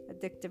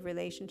 addictive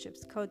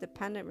relationships,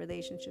 codependent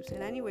relationships,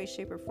 in any way,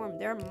 shape, or form.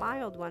 There are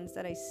mild ones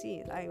that I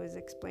see. I was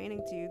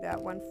explaining to you that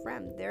one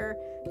friend, their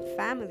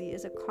family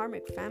is a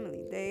karmic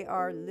family. They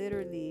are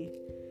literally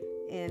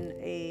in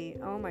a,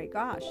 oh my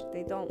gosh,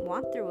 they don't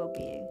want their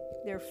well-being.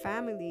 Their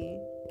family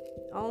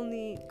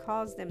only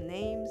calls them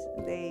names.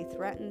 They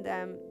threaten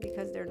them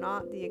because they're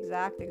not the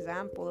exact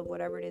example of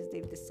whatever it is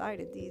they've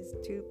decided. These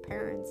two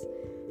parents,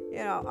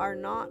 are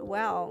not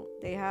well.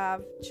 They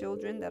have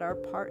children that are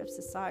part of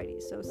society.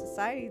 So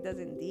society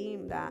doesn't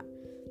deem that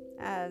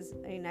as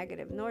a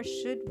negative, nor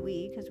should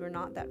we, because we're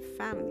not that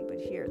family. But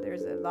here,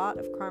 there's a lot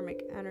of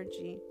karmic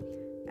energy,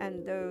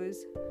 and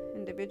those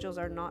individuals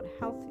are not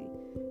healthy.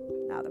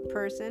 Now, the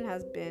person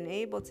has been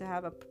able to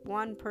have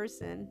one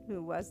person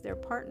who was their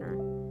partner,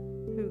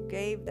 who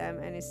gave them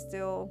and is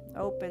still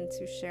open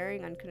to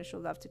sharing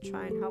unconditional love to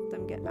try and help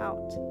them get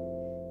out.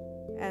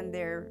 And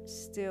they're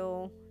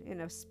still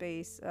in a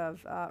space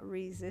of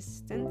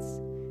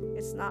resistance.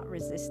 It's not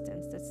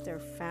resistance, that's their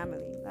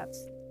family.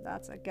 That's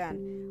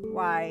again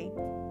why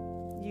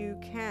you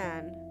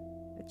can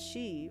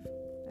achieve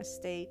a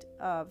state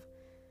of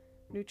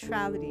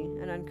neutrality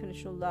and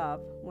unconditional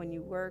love when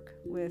you work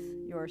with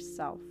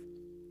yourself.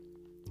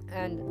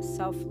 And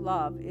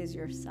self-love is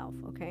yourself,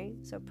 okay?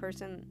 So a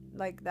person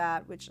like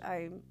that, which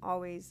I'm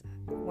always,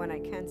 when I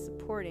can,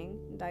 supporting,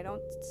 and I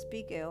don't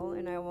speak ill,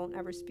 and I won't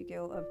ever speak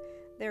ill of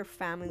their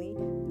family,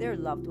 their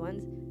loved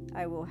ones.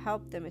 I will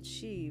help them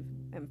achieve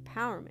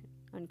empowerment,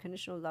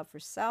 unconditional love for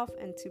self,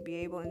 and to be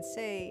able and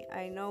say,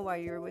 I know why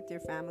you're with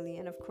your family,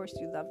 and of course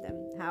you love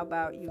them. How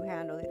about you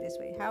handle it this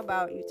way? How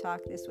about you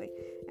talk this way?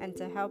 And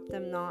to help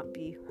them not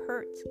be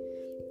hurt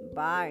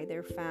by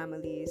their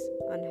family's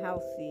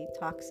unhealthy,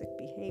 toxic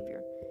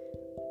behavior.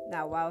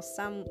 Now, while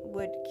some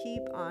would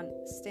keep on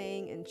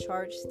staying in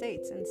charged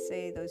states and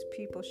say those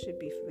people should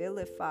be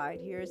vilified,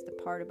 here's the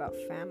part about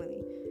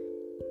family.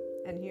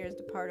 And here's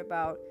the part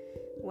about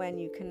when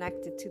you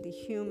connect it to the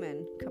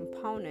human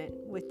component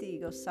with the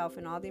ego self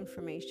and all the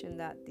information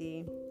that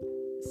the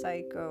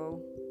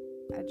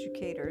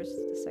psychoeducators,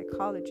 the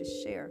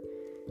psychologists share.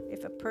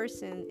 If a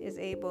person is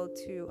able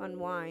to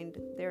unwind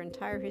their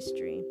entire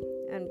history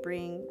and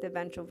bring the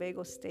ventral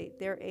vagal state,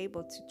 they're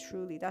able to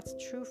truly, that's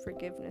true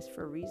forgiveness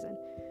for a reason.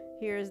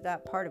 Here's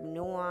that part of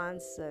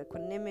nuance,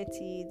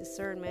 equanimity,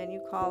 discernment, you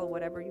call it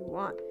whatever you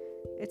want.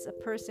 It's a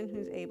person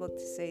who's able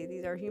to say,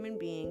 these are human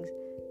beings.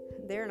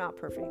 They're not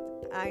perfect.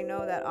 I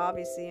know that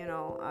obviously,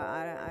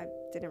 I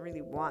didn't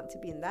really want to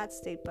be in that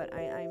state, but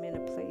I'm in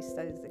a place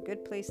that is a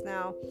good place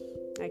now.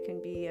 I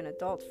can be an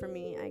adult for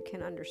me. I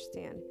can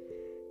understand.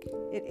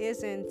 It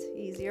isn't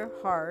easy or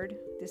hard.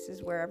 This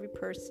is where every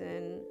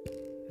person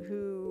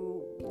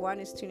who one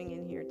is tuning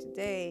in here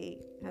today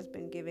has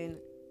been given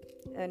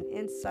an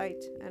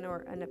insight and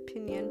or an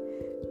opinion.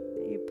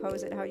 You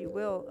pose it how you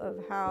will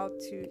of how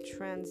to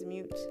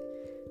transmute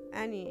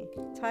any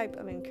type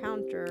of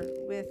encounter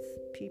with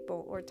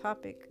people or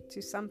topic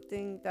to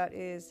something that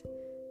is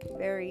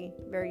very,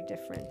 very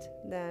different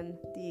than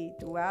the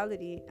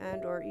duality,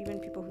 and or even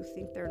people who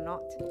think they're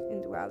not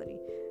in duality.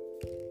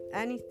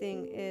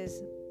 Anything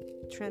is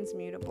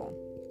transmutable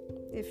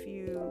if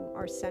you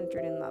are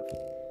centered in love.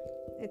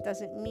 It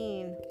doesn't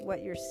mean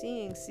what you're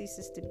seeing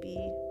ceases to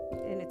be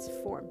in its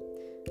form.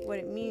 What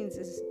it means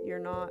is you're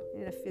not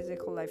in a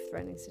physical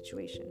life-threatening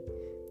situation.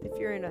 If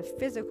you're in a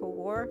physical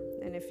war,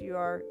 and if you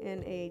are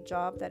in a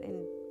job that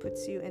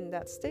puts you in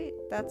that state,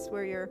 that's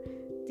where your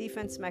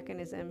defense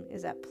mechanism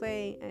is at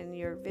play, and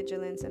your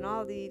vigilance and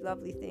all the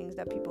lovely things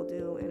that people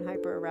do in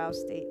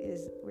hyper-aroused state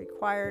is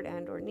required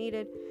and or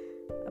needed.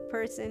 A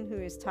person who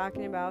is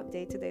talking about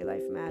day-to-day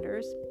life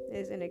matters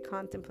is in a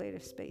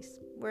contemplative space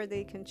where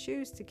they can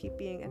choose to keep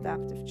being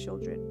adaptive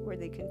children, where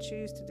they can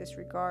choose to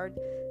disregard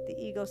the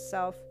ego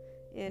self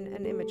in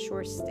an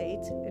immature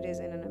state. It is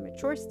in an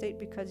immature state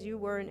because you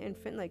were an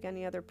infant like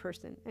any other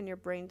person, and your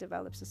brain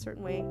develops a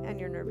certain way, and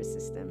your nervous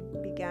system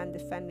began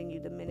defending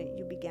you the minute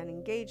you began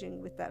engaging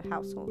with that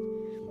household.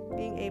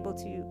 Being able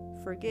to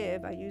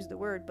forgive, I use the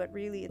word, but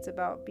really it's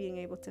about being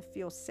able to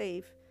feel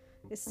safe,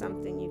 is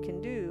something you can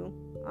do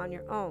on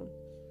your own.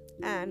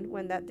 And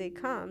when that day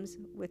comes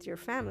with your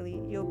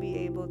family, you'll be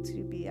able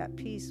to be at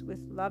peace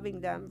with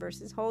loving them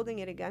versus holding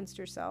it against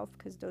yourself,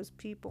 because those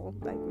people,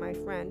 like my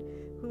friend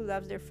who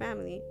loves their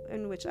family,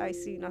 in which I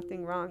see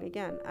nothing wrong.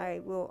 Again,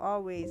 I will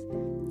always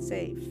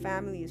say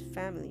family is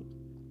family.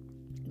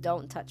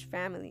 Don't touch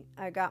family.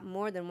 I got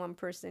more than one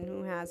person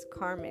who has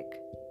karmic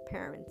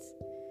parents,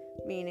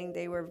 meaning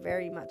they were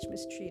very much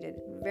mistreated,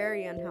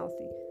 very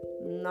unhealthy,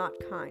 not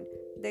kind.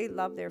 They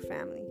love their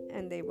family,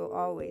 and they will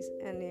always.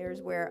 And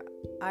here's where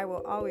I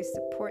will always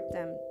support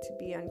them to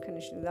be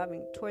unconditionally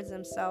loving towards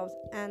themselves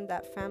and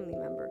that family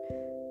member,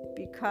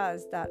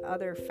 because that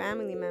other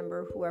family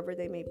member, whoever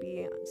they may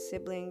be,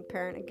 sibling,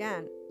 parent,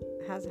 again,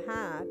 has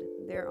had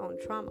their own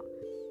trauma.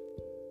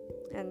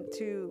 And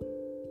to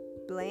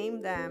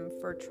blame them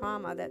for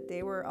trauma that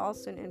they were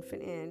also an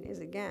infant in is,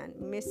 again,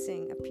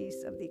 missing a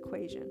piece of the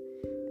equation.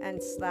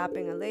 and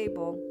slapping a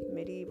label,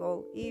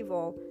 medieval,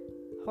 evil,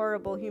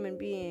 horrible human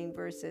being,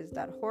 versus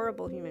that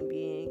horrible human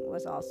being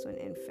was also an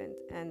infant.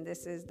 And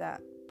this is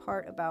that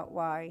part about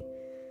why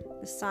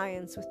the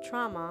science with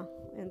trauma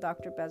and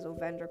Dr. Bessel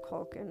van der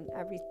Kolk and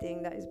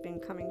everything that has been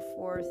coming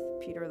forth,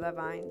 Peter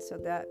Levine, so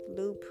that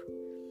loop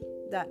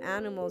that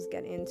animals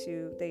get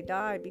into, they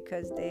die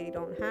because they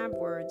don't have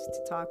words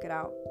to talk it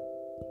out.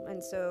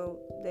 And so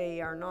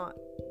they are not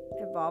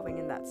evolving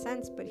in that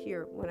sense. But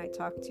here, when I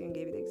talked to you and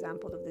gave you the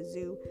example of the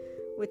zoo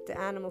with the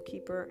animal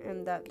keeper,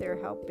 and that they're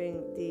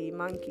helping the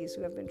monkeys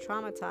who have been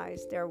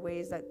traumatized, there are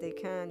ways that they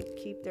can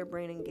keep their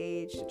brain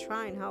engaged to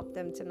try and help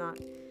them to not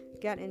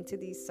get into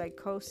these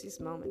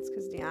psychosis moments,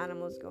 because the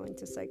animals go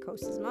into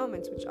psychosis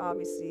moments, which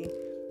obviously,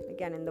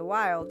 again, in the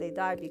wild, they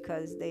die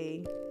because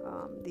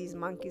these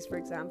monkeys, for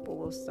example,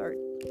 will start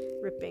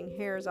ripping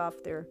hairs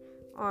off their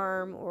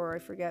arm, or I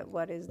forget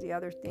what is the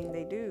other thing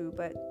they do,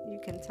 but you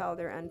can tell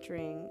they're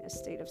entering a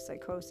state of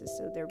psychosis,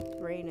 so their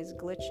brain is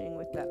glitching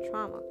with that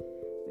trauma,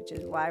 which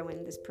is why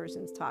when this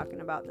person's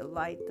talking about the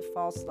light, the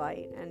false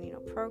light, and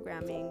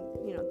programming,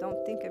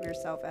 don't think of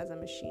yourself as a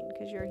machine,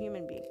 because you're a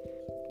human being.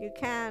 You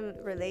can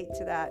relate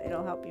to that,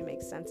 it'll help you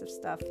make sense of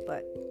stuff,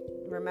 but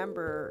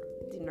remember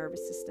the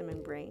nervous system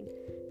and brain,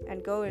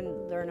 and go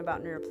and learn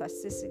about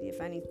neuroplasticity,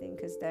 if anything,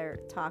 because they're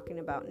talking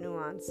about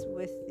nuance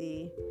with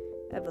the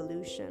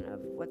evolution of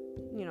what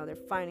they're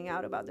finding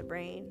out about the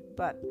brain.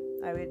 But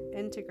I would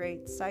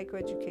integrate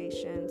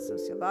psychoeducation,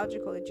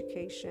 sociological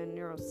education,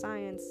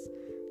 neuroscience.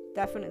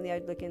 Definitely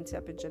I'd look into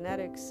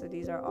epigenetics. So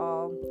these are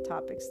all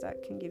topics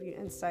that can give you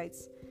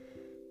insights,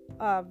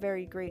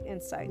 very great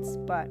insights.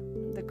 But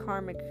the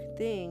karmic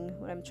thing,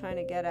 what I'm trying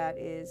to get at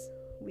is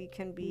we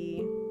can be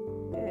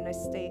in a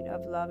state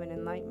of love and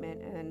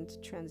enlightenment and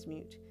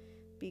transmute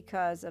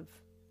because of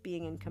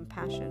being in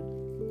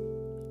compassion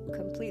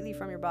completely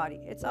from your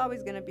body. It's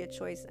always going to be a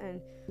choice, and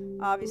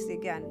obviously,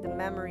 again, the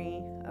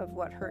memory of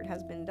what hurt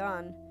has been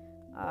done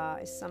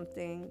is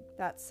something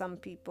that some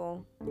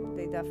people,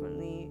 they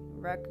definitely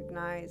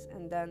recognize,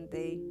 and then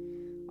they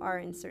are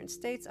in certain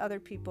states. Other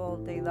people,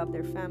 they love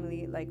their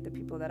family, like the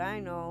people that I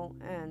know,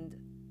 and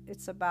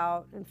it's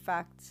about, in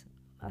fact,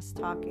 us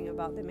talking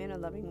about them in a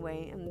loving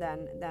way, and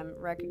then them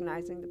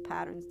recognizing the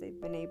patterns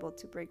they've been able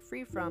to break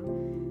free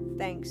from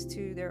thanks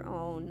to their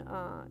own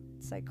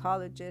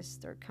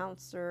psychologist or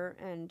counselor,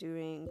 and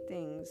doing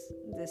things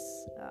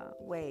this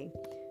way.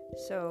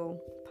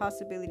 So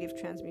possibility of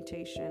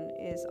transmutation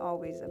is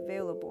always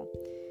available.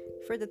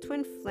 For the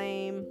twin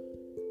flame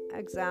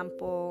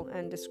example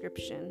and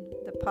description,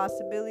 the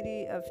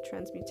possibility of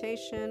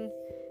transmutation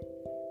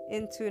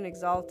into an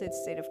exalted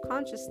state of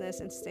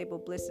consciousness and stable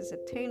bliss is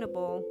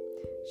attainable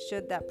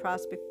should that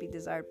prospect be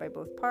desired by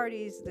both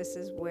parties. This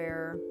is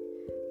where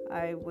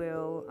I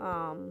will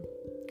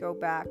go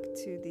back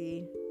to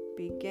the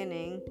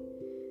beginning,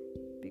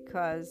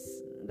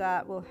 because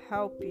that will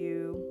help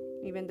you.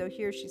 Even though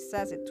here she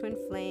says it, twin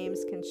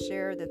flames can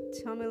share the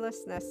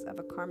tumultuousness of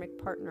a karmic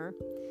partner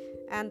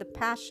and the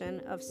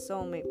passion of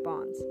soulmate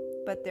bonds,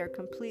 but they're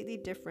completely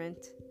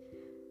different.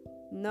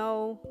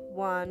 No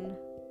one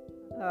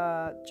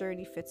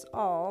journey fits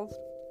all,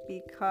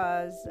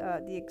 because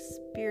the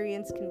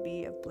experience can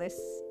be of bliss,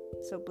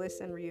 so bliss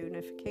and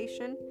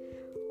reunification,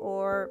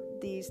 or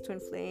these twin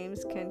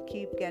flames can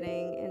keep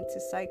getting into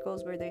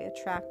cycles where they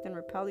attract and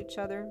repel each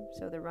other,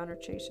 so the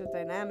runner-chaser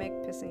dynamic,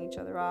 pissing each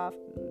other off,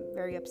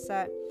 very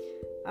upset.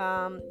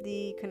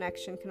 The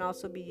connection can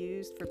also be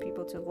used for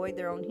people to avoid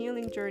their own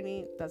healing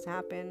journey. It does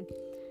happen.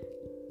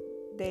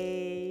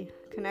 The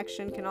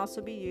connection can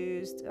also be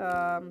used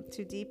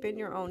to deepen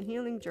your own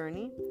healing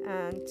journey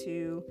and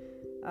to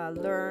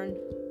learn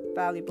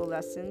valuable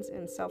lessons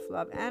in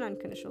self-love and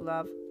unconditional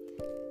love,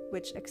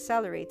 which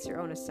accelerates your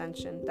own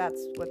ascension.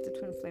 That's what the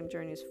twin flame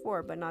journey is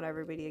for, but not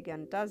everybody,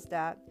 again, does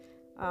that.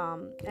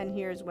 And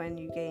here's when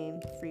you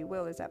gain free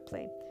will is at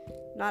play.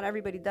 Not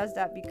everybody does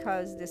that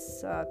because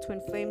this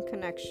twin flame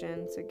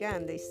connection, so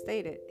again, they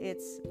state it,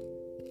 it's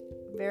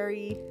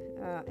very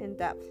in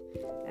depth.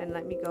 And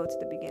let me go to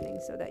the beginning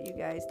so that you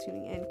guys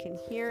tuning in can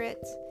hear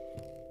it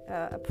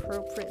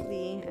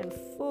appropriately and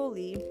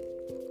fully.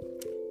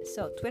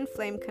 So, twin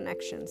flame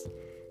connections.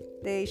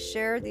 They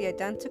share the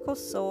identical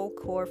soul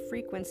core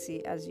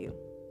frequency as you.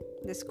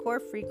 This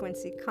core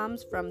frequency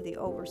comes from the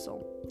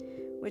oversoul,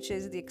 which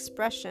is the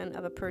expression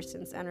of a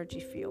person's energy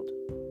field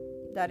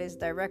that is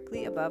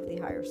directly above the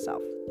higher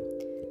self.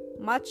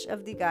 Much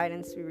of the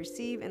guidance we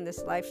receive in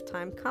this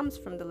lifetime comes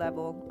from the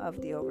level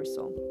of the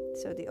oversoul.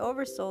 So the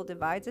oversoul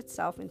divides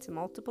itself into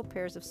multiple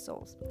pairs of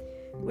souls,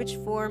 which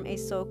form a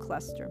soul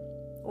cluster,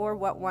 or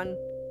what one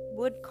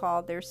would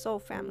call their soul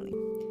family.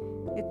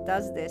 It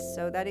does this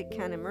so that it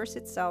can immerse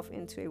itself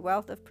into a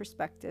wealth of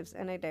perspectives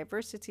and a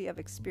diversity of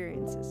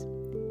experiences.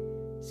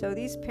 So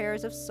these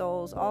pairs of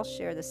souls all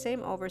share the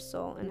same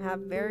oversoul and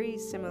have very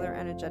similar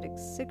energetic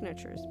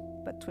signatures,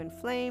 but twin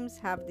flames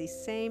have the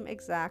same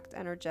exact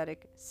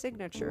energetic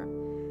signature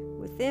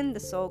within the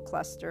soul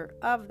cluster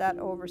of that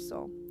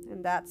oversoul.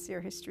 And that's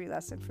your history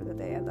lesson for the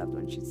day. I loved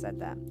when she said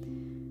that.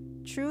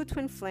 True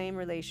twin flame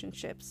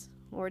relationships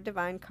or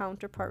divine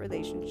counterpart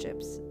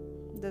relationships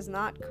does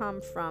not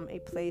come from a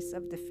place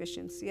of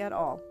deficiency at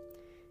all.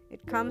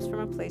 It comes from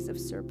a place of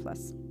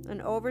surplus,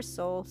 an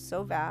oversoul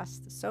so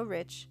vast, so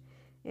rich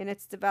in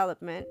its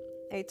development,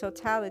 a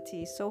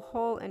totality so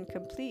whole and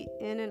complete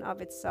in and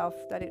of itself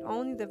that it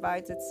only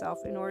divides itself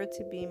in order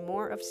to be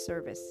more of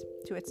service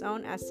to its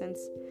own essence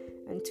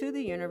and to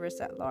the universe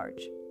at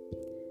large.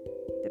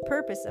 The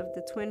purpose of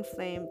the twin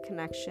flame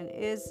connection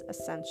is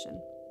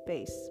ascension,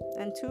 base,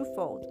 and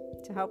twofold: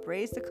 to help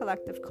raise the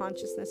collective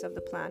consciousness of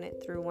the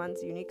planet through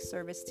one's unique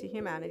service to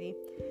humanity,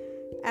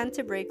 and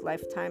to break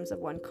lifetimes of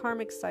one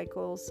karmic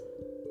cycles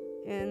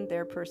in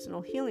their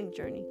personal healing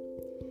journey.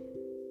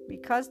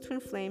 Because Twin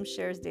Flame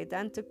shares the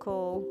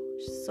identical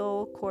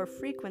soul core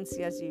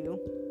frequency as you,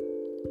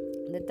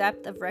 the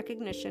depth of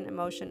recognition,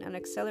 emotion, and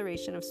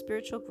acceleration of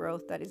spiritual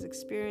growth that is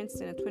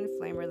experienced in a twin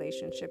flame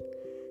relationship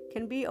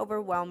can be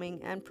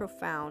overwhelming and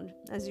profound,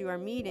 as you are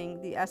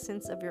meeting the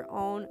essence of your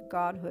own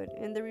godhood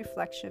in the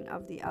reflection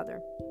of the other.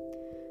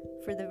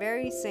 For the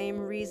very same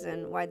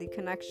reason why the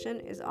connection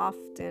is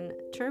often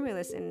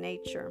tremulous in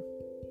nature,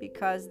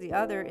 because the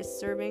other is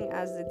serving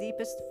as the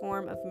deepest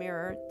form of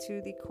mirror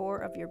to the core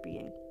of your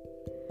being.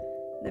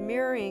 The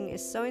mirroring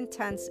is so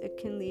intense it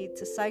can lead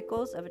to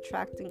cycles of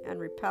attracting and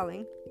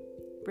repelling,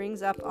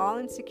 brings up all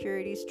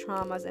insecurities,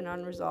 traumas, and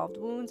unresolved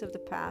wounds of the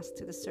past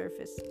to the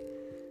surface,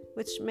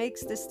 which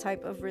makes this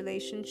type of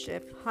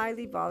relationship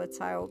highly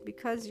volatile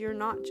because you're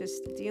not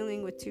just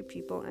dealing with two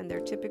people and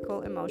their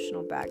typical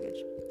emotional baggage.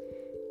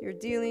 You're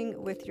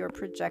dealing with your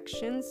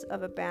projections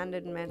of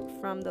abandonment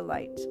from the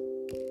light,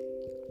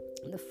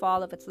 the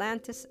fall of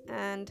Atlantis,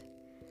 and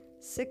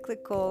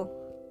cyclical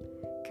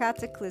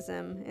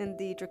cataclysm in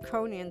the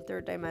draconian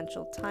third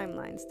dimensional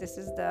timelines. This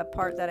is the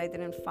part that I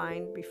didn't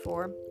find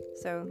before.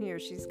 So here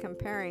she's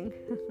comparing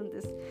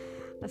this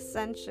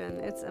ascension.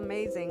 It's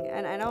amazing.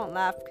 And I don't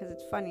laugh because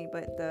it's funny,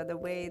 but the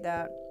way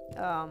that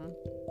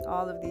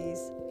all of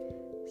these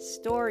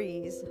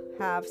stories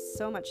have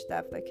so much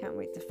depth, I can't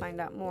wait to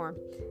find out more.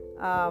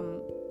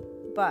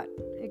 But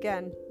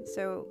again,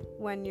 so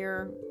when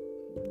you're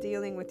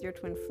dealing with your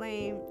twin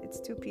flame, it's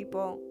two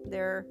people.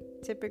 They're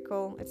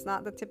typical. It's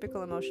not the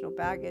typical emotional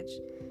baggage.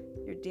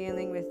 You're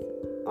dealing with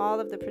all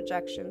of the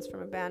projections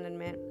from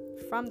abandonment,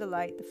 from the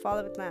light, the fall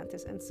of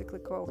Atlantis, and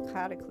cyclical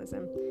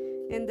cataclysm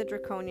in the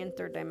draconian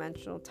third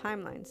dimensional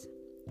timelines.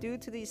 Due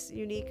to this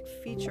unique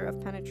feature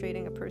of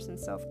penetrating a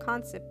person's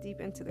self-concept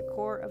deep into the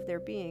core of their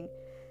being,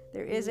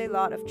 there is a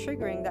lot of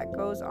triggering that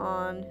goes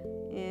on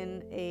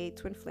in a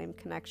twin flame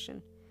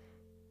connection.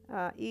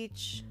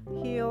 Each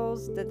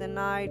heals the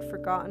denied,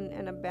 forgotten,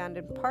 and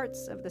abandoned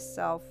parts of the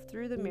self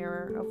through the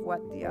mirror of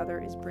what the other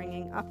is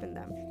bringing up in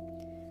them.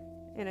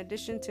 In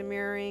addition to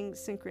mirroring,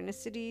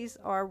 synchronicities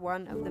are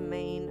one of the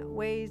main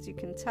ways you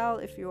can tell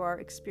if you are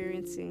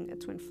experiencing a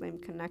twin flame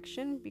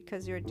connection,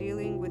 because you're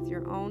dealing with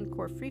your own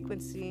core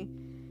frequency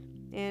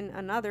in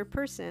another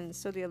person,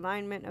 so the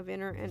alignment of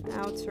inner and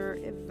outer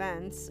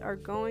events are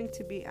going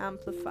to be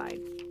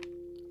amplified.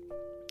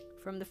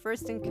 From the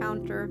first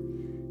encounter,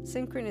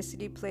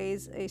 synchronicity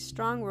plays a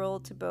strong role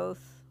to both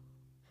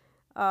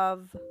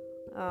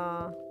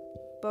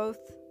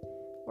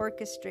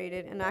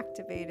orchestrated and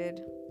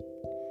activated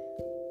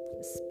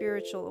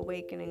spiritual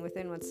awakening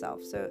within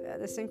oneself. So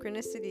the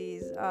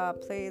synchronicities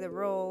play the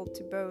role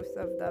to both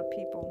of the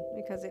people,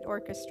 because it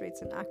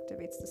orchestrates and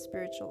activates the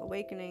spiritual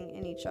awakening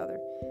in each other.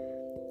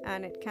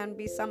 And it can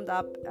be summed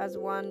up as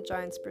one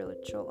giant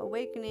spiritual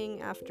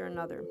awakening after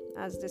another,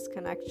 as this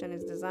connection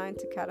is designed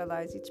to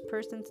catalyze each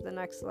person to the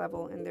next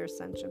level in their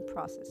ascension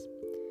process.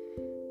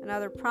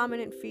 Another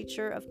prominent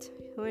feature of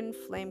twin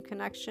flame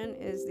connection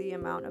is the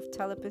amount of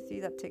telepathy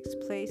that takes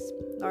place,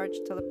 large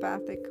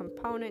telepathic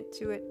component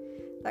to it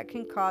that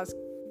can cause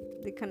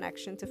the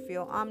connection to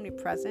feel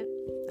omnipresent,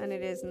 and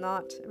it is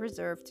not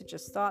reserved to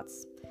just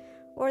thoughts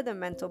or the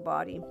mental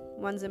body.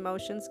 One's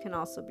emotions can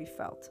also be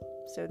felt.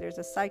 So there's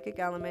a psychic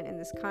element in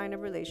this kind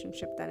of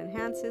relationship that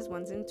enhances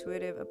one's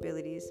intuitive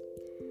abilities.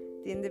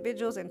 The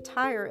individual's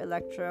entire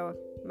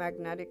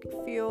electromagnetic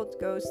field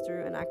goes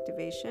through an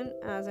activation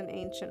as an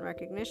ancient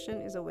recognition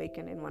is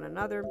awakened in one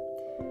another.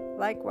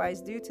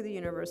 Likewise, due to the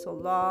universal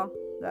law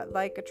that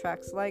like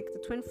attracts like, the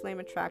twin flame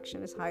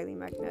attraction is highly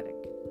magnetic.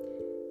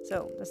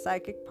 So the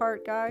psychic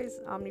part, guys,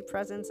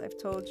 omnipresence, I've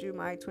told you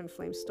my twin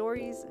flame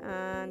stories,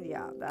 and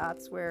yeah,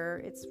 that's where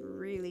it's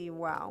really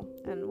wow.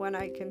 And what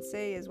I can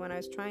say is, when I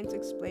was trying to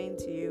explain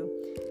to you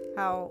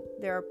how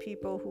there are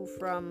people who,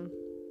 from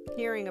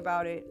hearing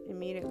about it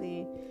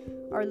immediately,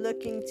 are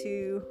looking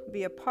to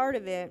be a part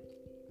of it,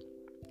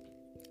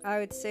 I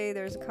would say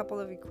there's a couple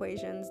of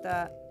equations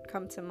that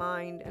come to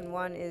mind. And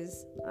one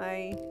is,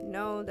 I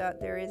know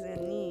that there is a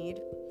need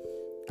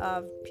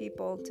of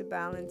people to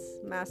balance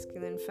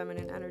masculine and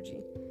feminine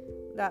energy.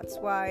 That's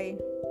why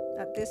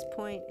at this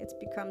point it's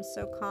become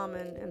so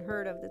common and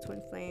heard of, the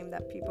twin flame,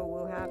 that people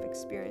will have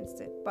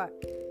experienced it. But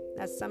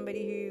as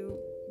somebody who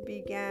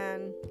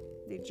began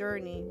the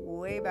journey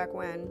way back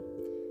when,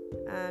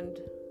 and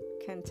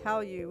can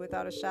tell you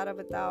without a shadow of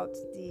a doubt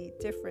the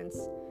difference,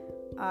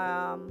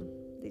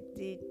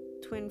 the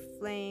twin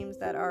flames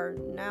that are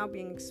now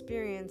being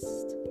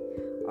experienced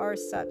are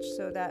such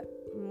so that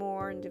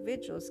more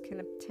individuals can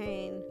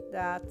obtain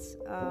that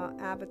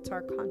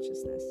avatar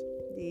consciousness,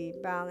 the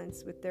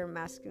balance with their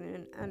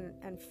masculine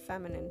and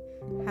feminine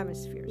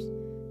hemispheres,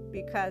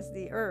 because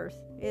the earth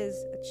is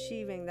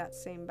achieving that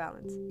same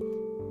balance,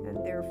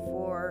 and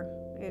therefore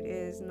it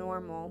is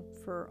normal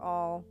for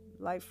all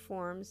life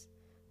forms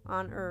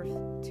on earth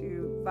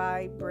to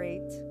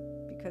vibrate,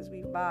 because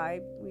we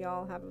vibe, we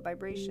all have a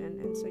vibration,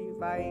 and so you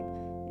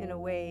vibe in a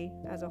way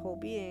as a whole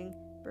being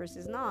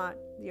versus not.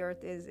 The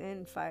earth is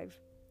in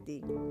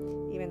 5D,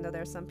 even though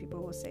there are some people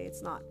who will say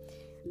it's not,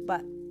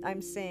 but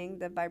I'm saying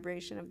the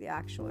vibration of the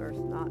actual earth,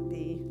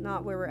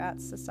 not where we're at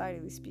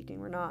societally speaking.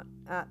 We're not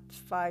at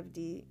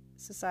 5D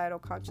societal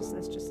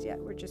consciousness just yet.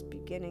 We're just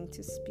beginning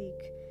to speak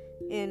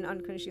in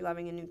unconditionally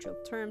loving and neutral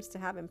terms, to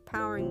have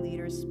empowering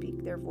leaders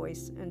speak their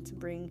voice and to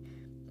bring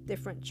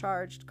different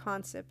charged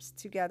concepts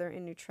together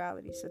in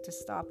neutrality, so to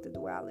stop the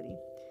duality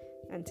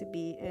and to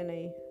be in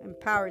a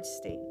empowered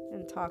state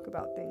and talk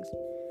about things.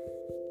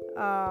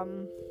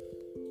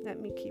 Let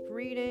me keep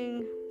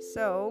reading.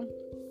 So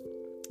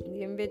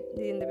the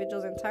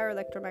individual's entire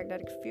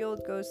electromagnetic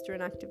field goes through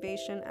an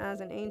activation as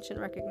an ancient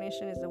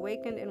recognition is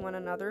awakened in one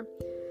another.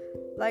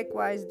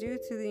 Likewise, due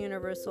to the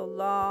universal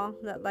law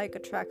that like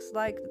attracts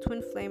like, the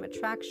twin flame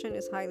attraction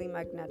is highly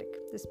magnetic.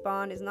 This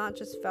bond is not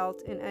just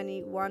felt in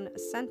any one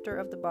center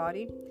of the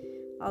body,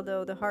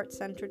 although the heart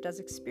center does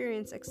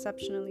experience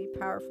exceptionally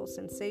powerful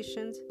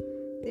sensations.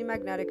 The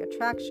magnetic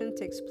attraction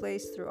takes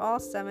place through all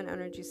 7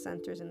 energy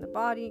centers in the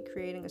body,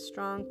 creating a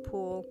strong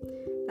pull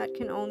that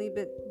can only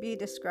be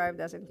described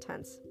as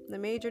intense. The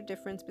major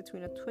difference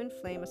between a twin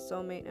flame, a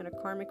soulmate, and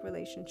a karmic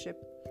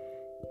relationship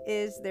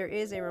is there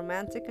is a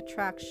romantic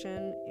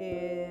attraction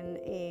in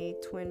a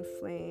twin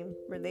flame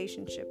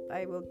relationship.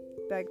 I will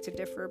beg to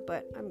differ,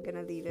 but I'm going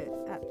to leave it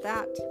at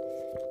that.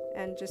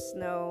 And just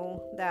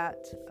know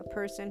that a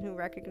person who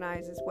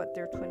recognizes what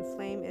their twin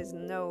flame is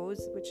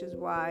knows, which is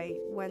why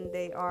when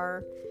they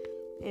are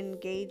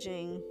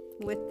engaging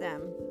with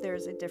them,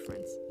 there's a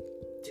difference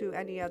to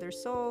any other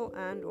soul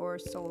and or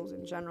souls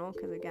in general.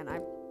 Because again,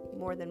 I've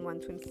more than one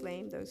twin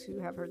flame. Those who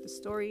have heard the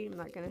story, I'm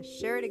not going to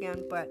share it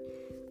again, but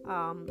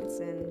it's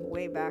in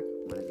way back,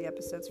 one of the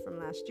episodes from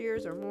last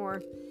year's or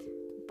more.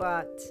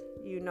 But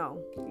you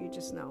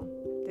just know.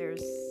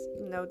 There's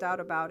no doubt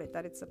about it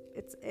that it's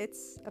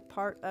a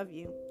part of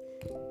you.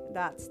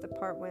 That's the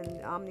part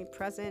when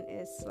omnipresent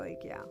is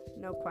like, yeah,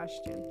 no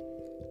question,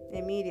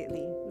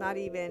 immediately. Not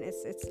even,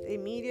 it's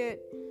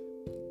immediate.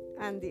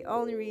 And the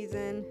only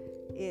reason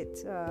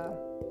it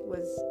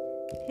was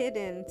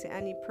hidden to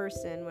any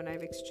person, when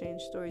I've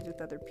exchanged stories with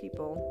other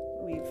people,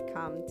 we've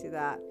come to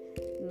that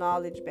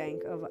knowledge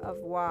bank of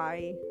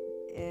why,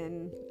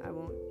 and I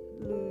won't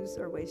lose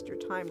or waste your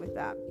time with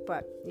that,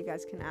 but you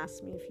guys can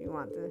ask me if you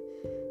want the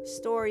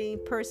story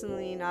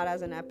personally, not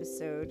as an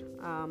episode.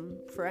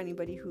 For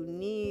anybody who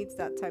needs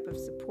that type of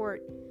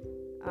support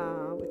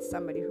with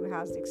somebody who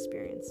has the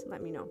experience,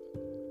 let me know.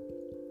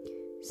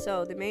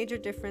 So the major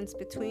difference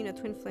between a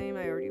twin flame,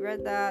 I already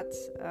read that.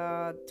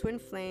 Twin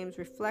flames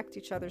reflect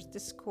each other's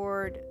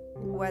discord,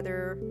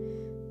 whatever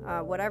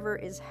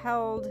is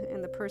held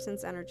in the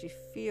person's energy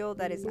field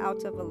that is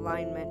out of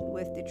alignment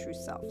with the true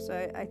self.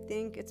 So I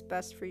think it's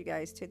best for you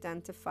guys to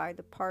identify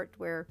the part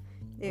where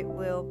it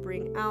will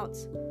bring out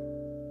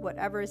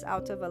whatever is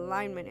out of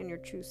alignment in your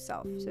true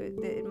self. So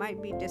it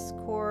might be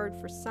discord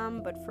for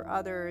some, but for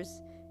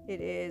others, it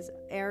is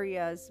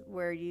areas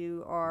where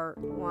you are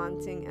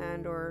wanting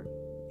and or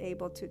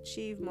able to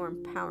achieve more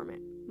empowerment,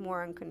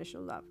 more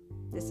unconditional love.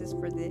 This is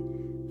for the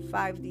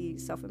 5D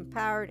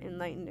self-empowered,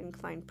 enlightened,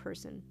 inclined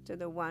person, to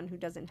the one who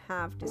doesn't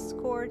have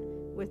discord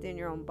within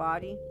your own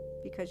body,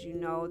 because you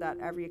know that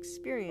every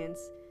experience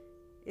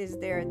is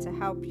there to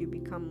help you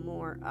become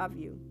more of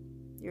you.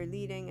 You're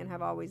leading and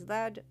have always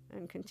led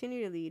and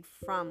continue to lead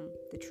from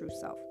the true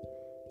self.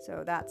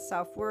 So that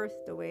self-worth,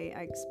 the way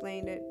I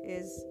explained it,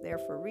 is there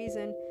for a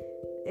reason.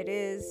 It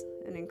is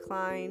an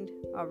inclined,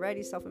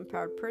 already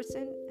self-empowered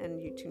person, and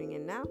you tuning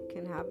in now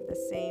can have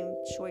the same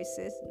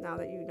choices now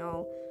that you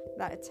know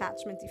that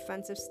attachment,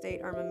 defensive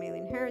state, our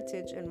mammalian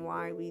heritage, and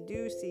why we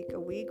do seek a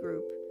we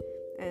group,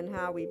 and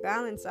how we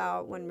balance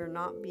out when we're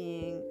not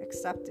being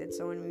accepted.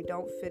 So when we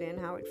don't fit in,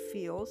 how it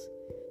feels,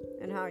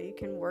 and how you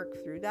can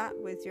work through that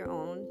with your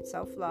own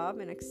self-love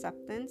and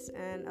acceptance,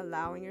 and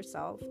allowing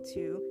yourself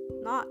to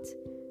not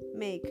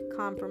make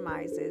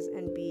compromises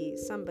and be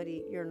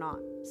somebody you're not.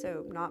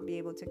 So not be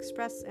able to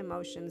express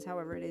emotions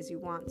however it is you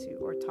want to,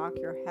 or talk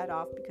your head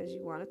off because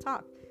you want to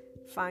talk.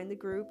 Find the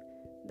group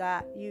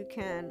that you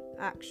can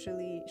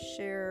actually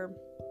share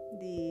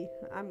the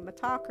I'm a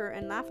talker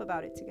and laugh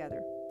about it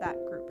together.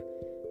 That group.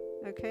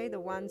 Okay? The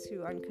ones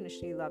who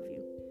unconditionally love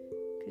you.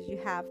 Because you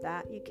have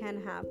that. You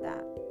can have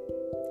that.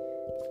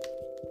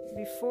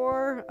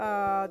 Before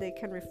they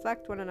can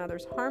reflect one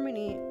another's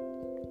harmony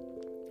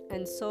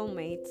And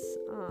soulmates,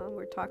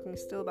 we're talking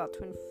still about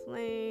twin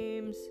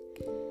flames.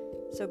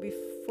 So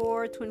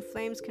before twin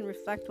flames can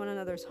reflect one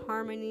another's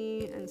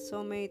harmony, and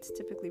soulmates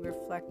typically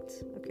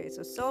reflect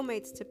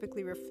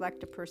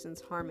a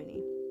person's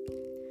harmony.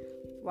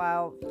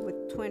 While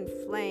with twin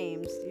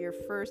flames, you're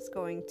first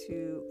going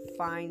to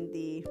find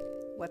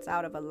what's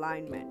out of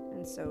alignment,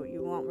 and so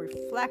you won't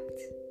reflect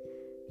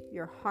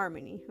your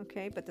harmony,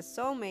 okay? But the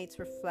soulmates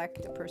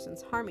reflect a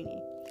person's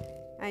harmony.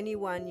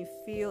 Anyone you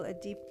feel a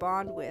deep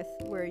bond with,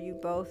 where you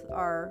both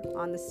are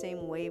on the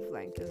same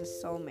wavelength, is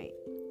a soulmate.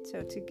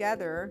 So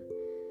together,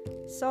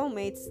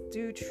 soulmates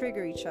do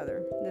trigger each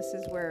other. This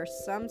is where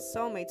some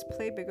soulmates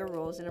play bigger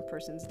roles in a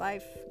person's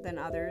life than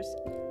others,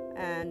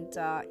 and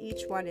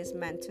each one is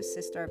meant to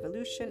assist our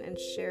evolution and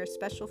share a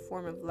special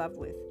form of love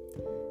with.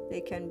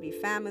 They can be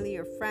family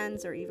or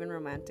friends or even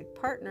romantic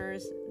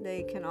partners.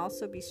 They can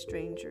also be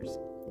strangers.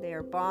 They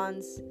are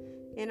bonds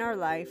in our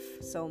life,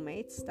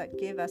 soulmates, that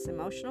give us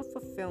emotional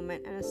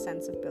fulfillment and a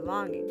sense of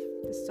belonging.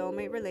 The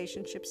soulmate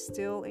relationship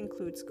still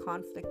includes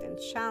conflict and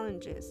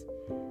challenges.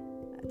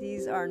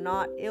 These are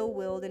not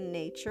ill-willed in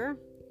nature.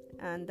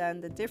 And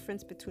then the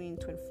difference between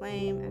twin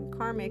flame and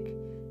karmic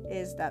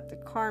is that the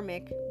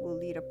karmic will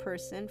lead a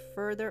person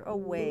further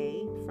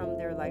away from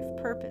their life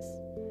purpose,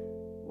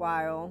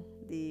 while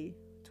the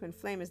twin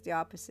flame is the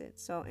opposite.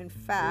 So in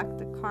fact,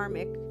 the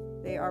karmic,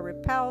 they are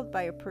repelled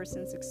by a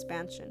person's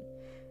expansion,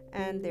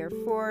 and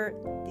therefore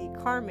the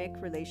karmic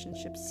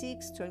relationship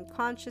seeks to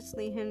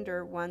unconsciously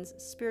hinder one's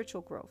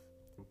spiritual growth.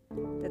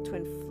 The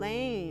twin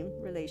flame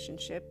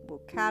relationship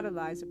will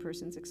catalyze a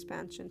person's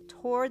expansion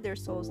toward their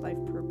soul's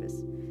life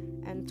purpose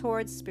and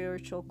towards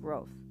spiritual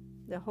growth.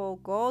 The whole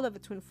goal of a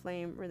twin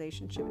flame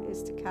relationship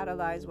is to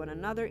catalyze one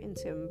another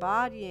into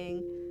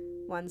embodying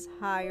one's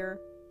higher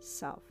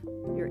self,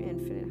 your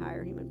infinite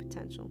higher human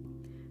potential,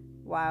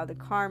 while the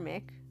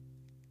karmic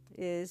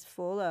is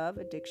full of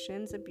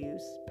addictions,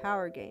 abuse,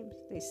 power games.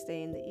 They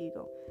stay in the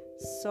ego.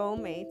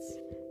 Soulmates,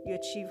 you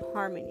achieve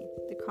harmony.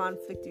 The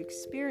conflict you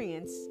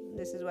experience,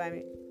 this is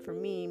why, for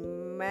me,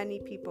 many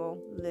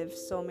people live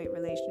soulmate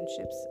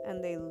relationships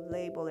and they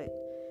label it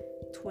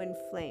twin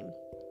flame,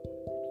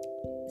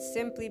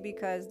 simply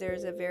because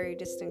there's a very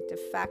distinctive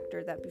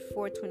factor that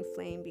before twin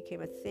flame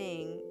became a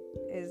thing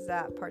is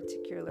that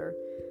particular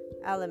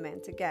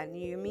element. Again,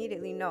 you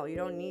immediately know. You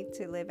don't need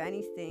to live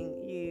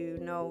anything. You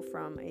know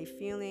from a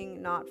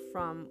feeling, not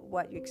from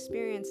what you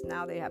experience.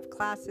 Now they have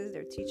classes.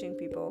 They're teaching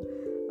people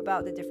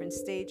about the different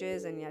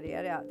stages and yada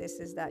yada. This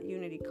is that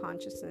unity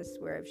consciousness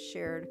where I've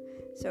shared.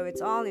 So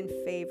it's all in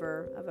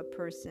favor of a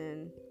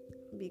person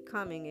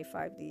becoming a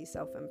 5D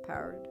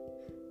self-empowered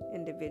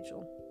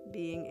individual,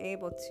 being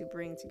able to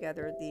bring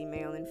together the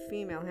male and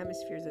female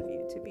hemispheres of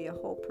you to be a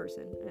whole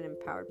person, an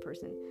empowered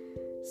person.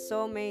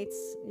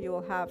 Soulmates,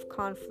 you'll have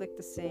conflict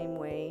the same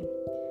way.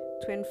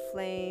 Twin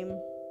flame,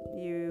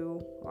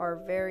 you are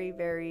very,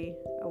 very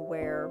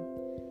aware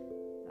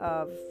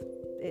of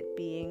it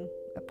being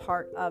a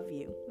part of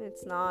you.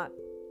 It's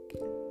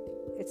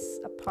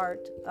a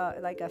part,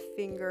 like a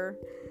finger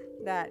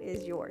that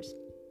is yours.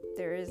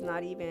 There is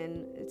not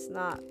even, it's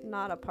not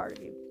a part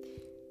of you.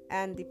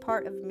 And the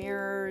part of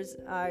mirrors,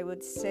 I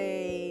would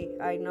say,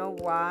 I know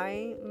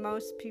why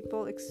most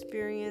people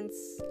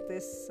experience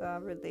this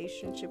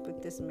relationship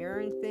with this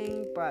mirroring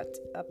thing, but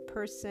a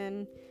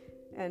person,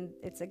 and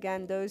it's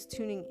again those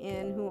tuning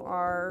in who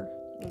are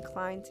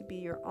inclined to be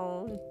your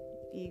own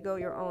ego,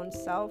 your own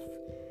self,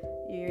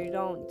 you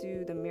don't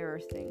do the mirror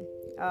thing.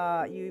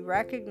 You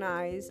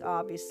recognize,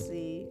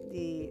 obviously,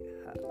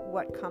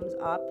 what comes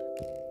up,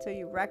 so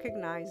you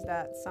recognize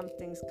that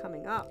something's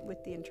coming up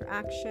with the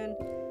interaction,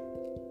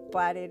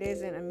 but it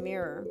isn't a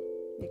mirror,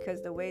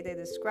 because the way they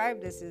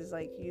describe this is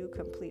like you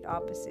complete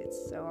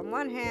opposites. So on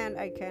one hand,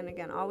 I can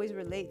again always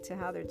relate to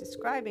how they're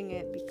describing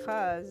it,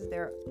 because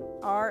there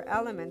are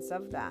elements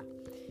of that.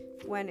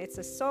 When it's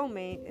a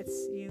soulmate,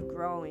 it's you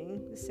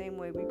growing the same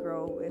way we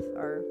grow with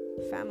our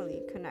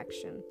family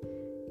connection.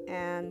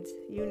 And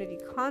unity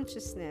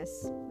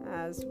consciousness,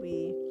 as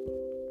we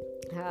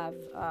have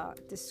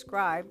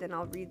described, and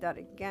I'll read that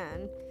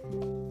again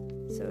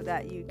so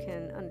that you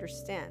can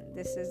understand.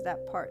 This is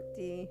that part,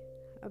 the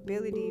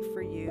ability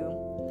for you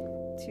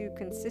to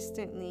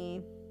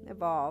consistently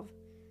evolve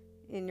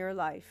in your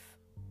life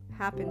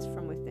happens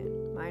from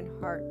within, mind,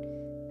 heart,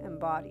 and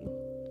body.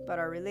 But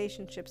our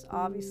relationships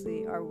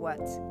obviously are what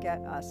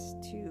get us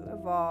to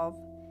evolve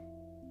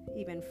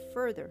even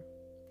further.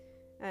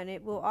 And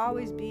it will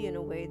always be in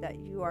a way that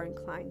you are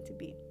inclined to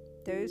be.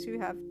 Those who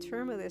have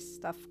tumultuous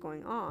stuff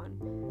going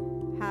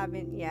on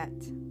haven't yet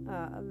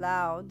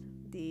allowed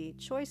the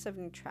choice of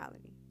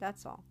neutrality.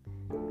 That's all.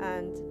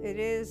 And it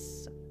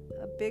is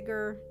a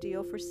bigger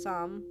deal for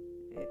some.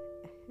 It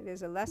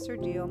is a lesser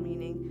deal,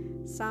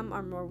 meaning some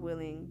are more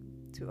willing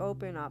to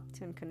open up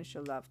to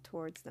unconditional love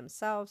towards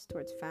themselves,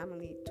 towards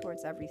family,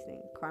 towards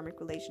everything. Karmic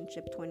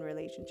relationship, twin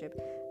relationship,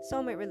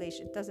 soulmate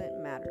relationship,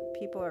 doesn't matter.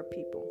 People are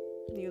people.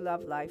 You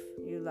love life.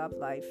 You love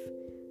life.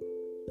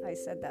 I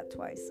said that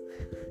twice.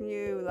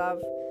 You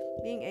love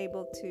being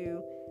able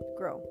to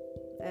grow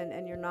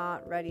and you're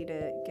not ready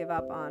to give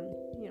up on,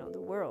 the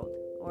world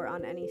or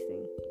on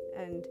anything.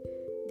 And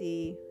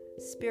the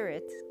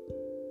spirit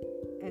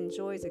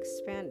enjoys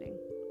expanding.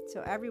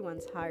 So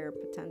everyone's higher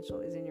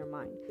potential is in your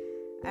mind.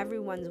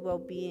 Everyone's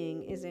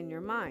well-being is in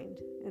your mind.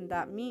 And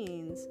that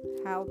means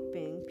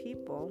helping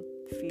people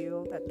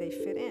feel that they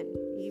fit in,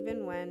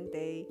 even when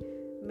they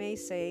may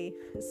say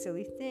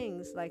silly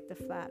things like the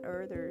flat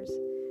earthers.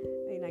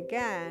 And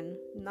again,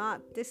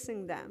 not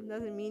dissing them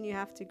doesn't mean you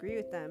have to agree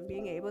with them.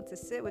 Being able to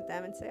sit with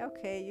them and say,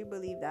 okay, you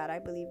believe that, I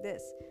believe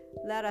this.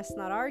 Let us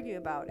not argue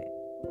about it.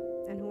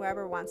 And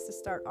whoever wants to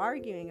start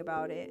arguing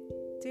about it,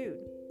 dude,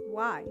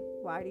 why?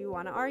 Why do you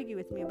want to argue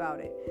with me about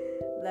it?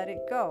 Let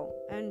it go.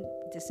 And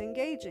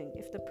disengaging.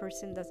 If the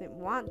person doesn't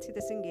want to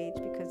disengage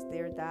because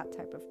they're that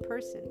type of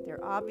person,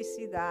 they're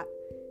obviously that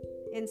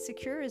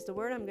insecure is the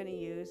word I'm going to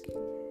use.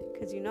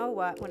 Because you know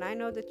what? When I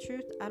know the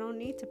truth, I don't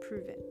need to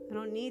prove it. I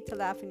don't need to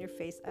laugh in your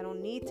face. I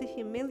don't need to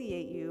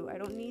humiliate you. I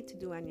don't need to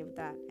do any of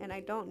that. And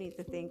I don't need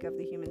to think of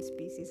the human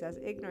species as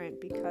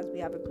ignorant because we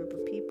have a group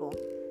of people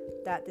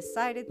that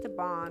decided to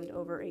bond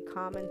over a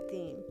common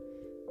theme.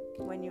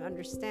 When you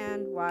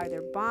understand why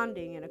they're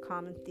bonding in a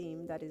common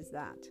theme, that is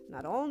that.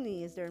 Not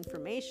only is there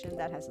information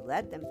that has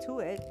led them to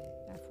it,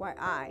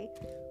 FYI,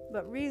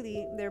 but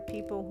really they're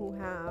people who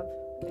have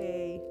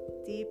a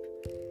deep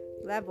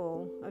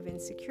level of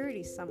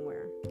insecurity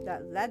somewhere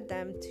that led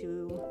them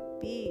to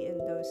be in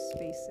those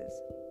spaces.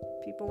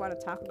 People want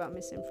to talk about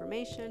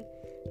misinformation.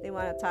 They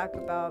want to talk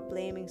about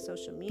blaming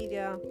social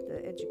media,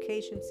 the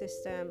education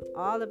system,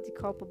 all of the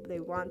culpable. They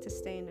want to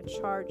stay in a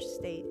charged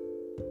state,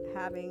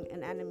 having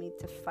an enemy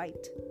to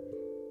fight.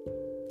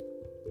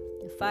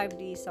 The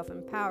 5D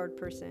self-empowered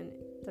person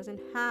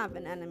doesn't have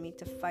an enemy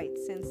to fight,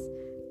 since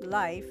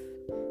life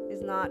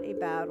is not a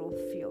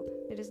battlefield.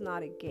 It is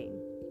not a game.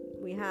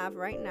 We have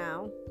right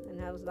now,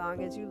 and as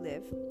long as you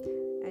live,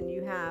 and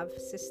you have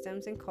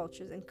systems and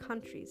cultures and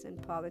countries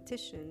and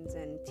politicians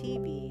and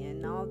TV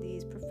and all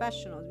these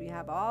professionals, we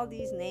have all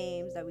these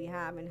names that we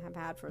have and have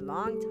had for a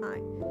long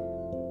time,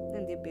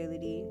 and the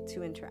ability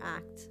to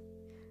interact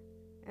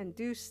and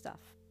do stuff.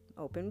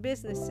 Open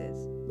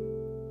businesses,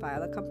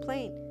 file a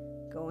complaint,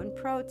 go and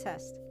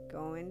protest,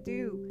 go and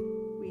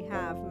do. We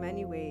have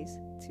many ways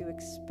to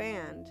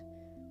expand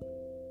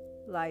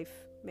life,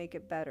 make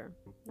it better.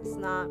 It's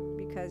not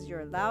because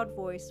you're a loud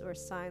voice or a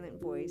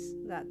silent voice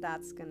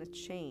that's going to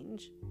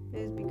change. It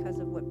is because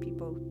of what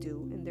people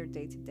do in their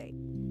day-to-day.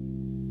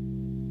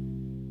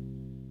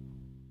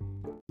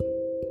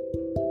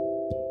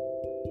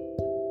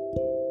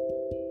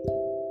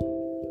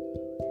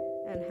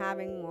 And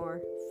having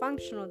more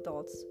functional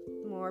adults,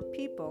 more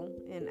people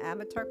in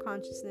avatar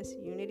consciousness,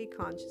 unity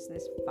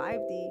consciousness,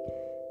 5D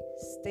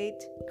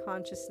state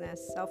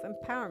consciousness,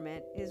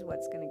 self-empowerment is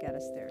what's going to get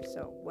us there.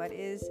 So what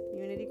is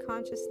unity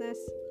consciousness?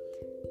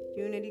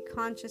 Unity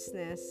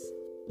consciousness,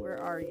 where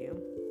are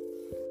you?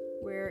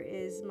 Where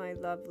is my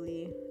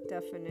lovely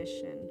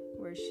definition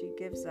where she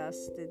gives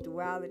us the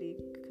duality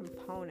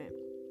component?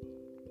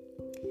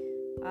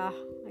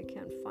 I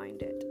can't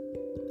find it.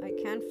 I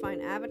can't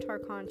find avatar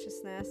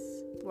consciousness.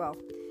 Well,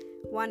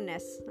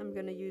 oneness. I'm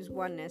going to use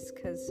oneness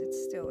because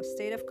it's still a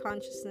state of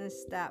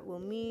consciousness that will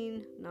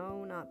mean,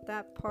 no, not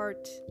that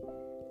part,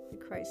 the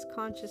Christ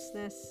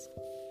consciousness.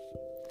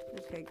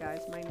 Okay,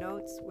 guys, my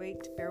notes.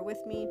 Wait, bear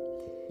with me.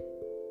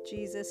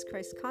 Jesus,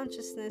 Christ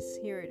consciousness,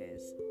 here it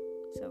is.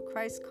 So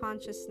Christ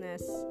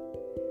consciousness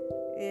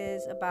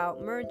is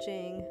about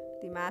merging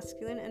the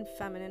masculine and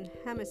feminine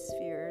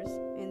hemispheres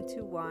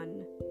into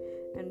one,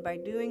 and by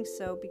doing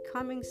so,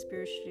 becoming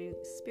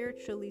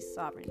spiritually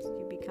sovereign. So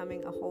you're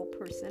becoming a whole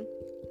person.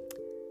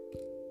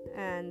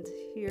 And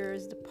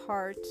here's the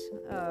part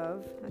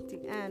of, at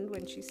the end,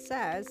 when she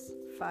says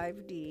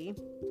 5D,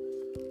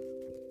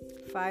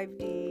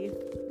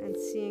 and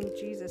seeing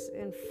Jesus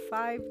in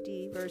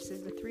 5D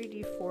versus the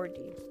 3D,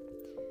 4D.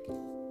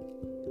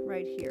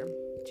 Right here.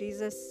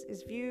 Jesus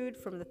is viewed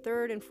from the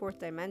third and fourth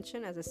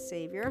dimension as a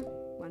savior.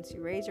 Once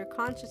you raise your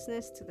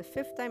consciousness to the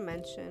fifth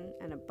dimension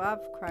and above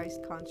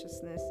Christ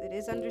consciousness, it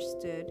is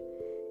understood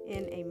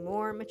in a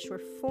more mature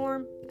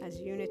form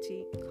as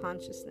unity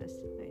consciousness.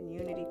 And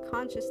unity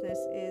consciousness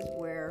is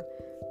where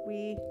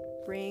we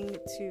bring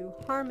to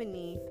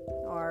harmony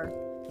our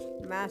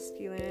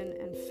masculine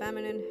and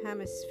feminine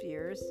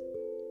hemispheres.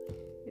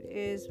 It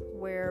is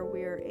where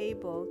we are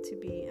able to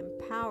be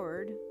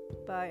empowered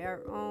by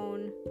our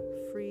own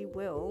free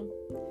will,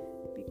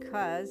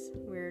 because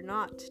we're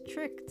not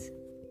tricked,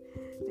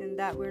 in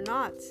that we're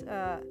not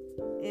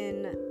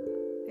in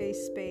a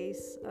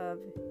space of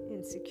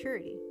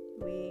insecurity.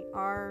 We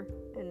are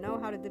and know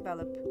how to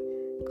develop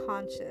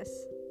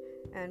conscious,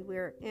 and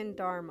we're in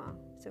Dharma.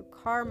 So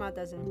karma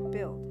doesn't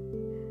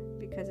build,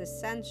 because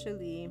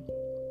essentially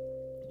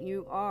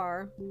you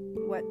are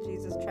what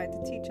Jesus tried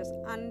to teach us,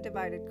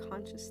 undivided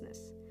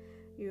consciousness.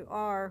 You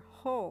are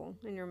whole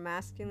in your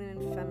masculine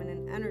and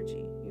feminine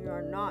energy. You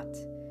are not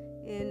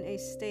in a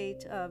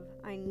state of,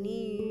 I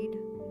need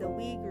the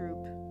we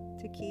group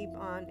to keep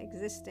on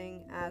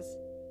existing as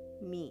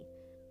me.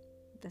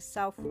 the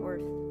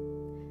self-worth.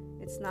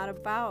 It's not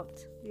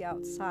about the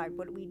outside.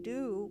 What we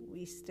do,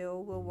 we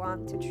still will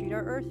want to treat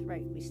our earth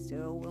right. We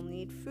still will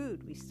need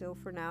food. We still,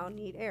 for now,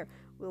 need air.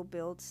 We'll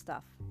build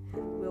stuff.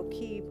 We'll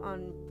keep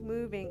on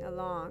moving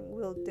along.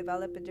 We'll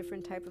develop a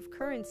different type of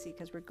currency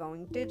because we're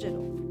going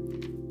digital.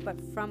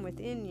 But from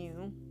within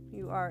you,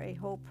 you are a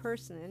whole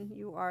person.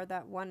 You are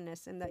that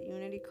oneness and that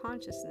unity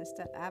consciousness,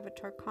 that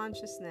avatar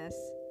consciousness,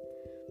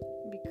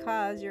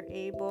 because you're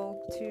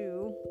able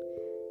to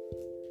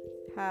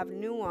have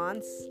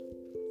nuance,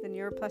 the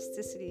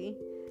neuroplasticity.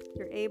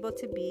 You're able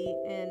to be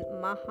in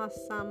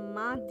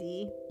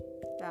Mahasamadhi,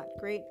 that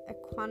great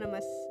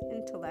equanimous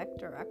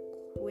intellect, or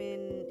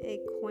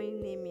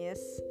equanimous,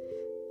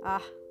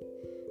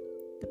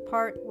 the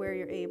part where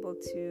you're able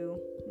to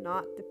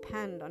not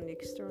depend on the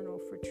external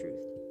for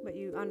truth, but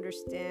you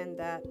understand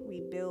that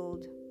we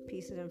build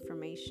pieces of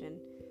information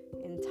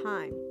in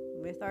time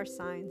with our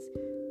signs,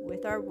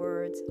 with our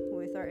words,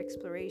 with our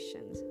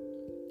explorations,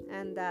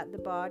 and that the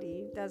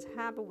body does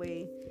have a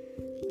way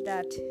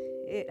that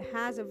it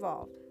has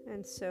evolved.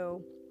 And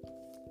so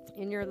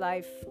in your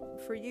life,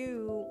 for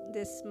you,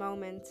 this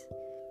moment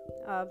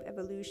of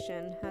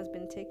evolution has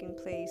been taking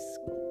place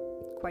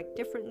quite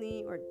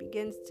differently, or it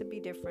begins to be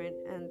different,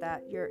 and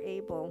that you're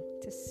able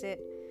to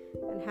sit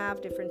and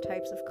have different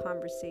types of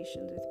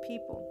conversations with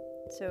people.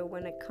 So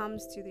when it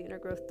comes to the inner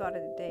growth thought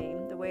of the day,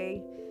 the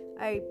way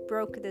I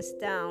broke this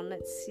down,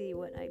 let's see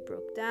what I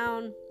broke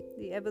down.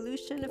 The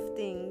evolution of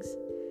things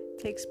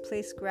takes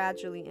place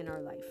gradually in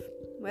our life.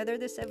 Whether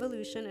this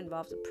evolution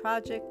involves a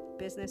project,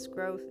 business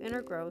growth,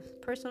 inner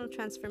growth, personal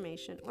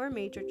transformation, or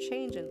major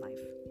change in life,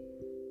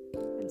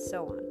 and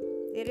so on.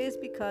 It is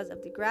because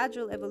of the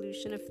gradual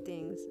evolution of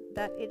things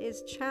that it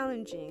is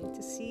challenging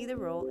to see the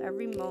role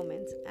every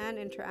moment and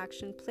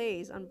interaction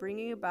plays on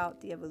bringing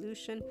about the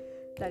evolution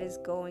that is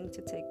going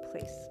to take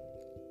place.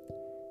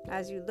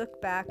 As you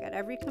look back at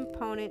every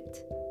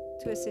component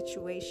to a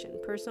situation,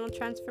 personal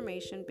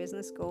transformation,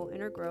 business goal,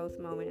 inner growth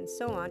moment, and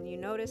so on, you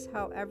notice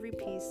how every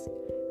piece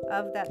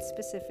of that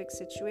specific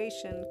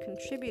situation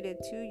contributed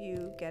to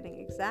you getting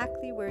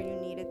exactly where you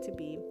needed to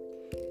be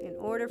in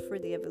order for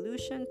the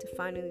evolution to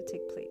finally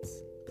take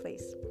place.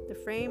 The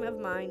frame of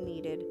mind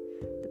needed,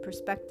 the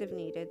perspective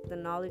needed, the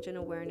knowledge and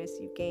awareness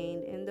you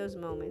gained in those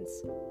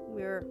moments,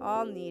 we're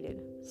all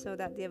needed so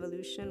that the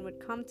evolution would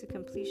come to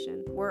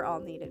completion. We're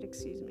all needed,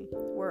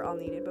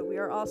 but we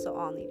are also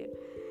all needed,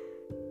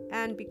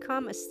 and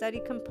become a steady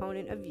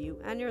component of you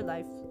and your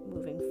life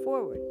moving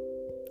forward.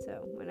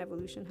 So when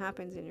evolution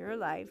happens in your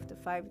life, the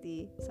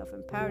 5D,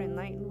 self-empowered,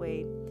 enlightened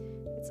way,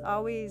 it's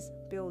always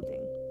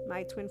building.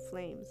 My twin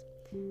flames.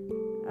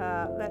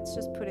 Let's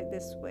just put it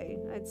this way.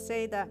 I'd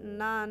say that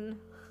none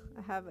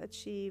have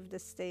achieved the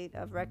state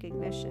of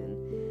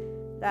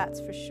recognition,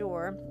 that's for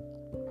sure,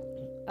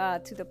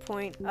 to the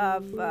point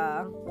of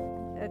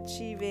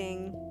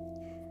achieving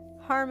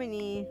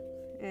harmony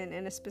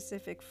in a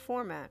specific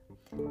format.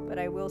 But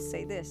I will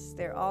say this,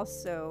 they're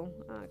also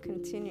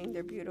continuing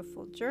their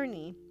beautiful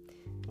journey,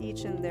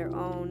 each in their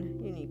own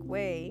unique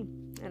way.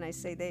 And I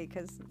say they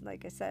because,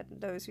 like I said,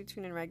 those who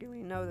tune in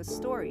regularly know the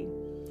story.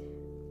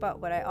 But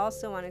what I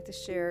also wanted to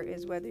share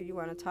is whether you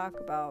want to talk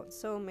about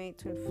soulmate,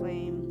 twin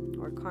flame,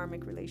 or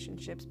karmic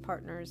relationships,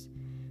 partners,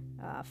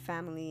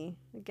 family,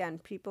 again,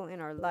 people in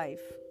our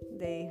life,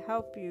 they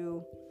help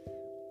you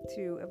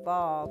to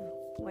evolve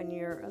when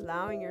you're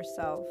allowing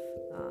yourself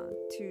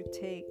to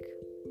take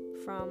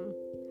from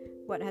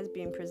what has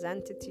been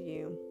presented to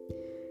you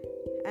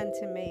and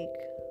to make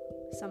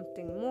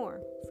something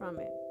more from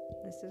it.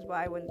 This is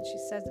why when she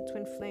says the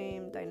twin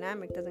flame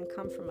dynamic doesn't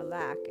come from a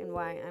lack, and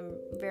why I'm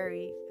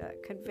very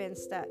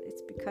convinced that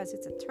it's because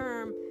it's a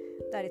term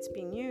that it's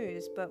being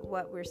used, but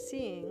what we're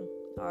seeing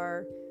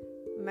are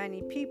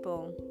many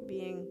people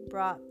being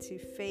brought to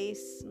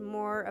face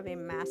more of a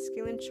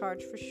masculine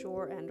charge for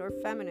sure, and or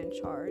feminine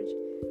charge,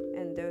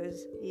 and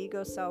those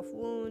ego self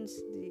wounds,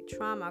 the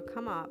trauma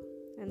come up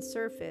and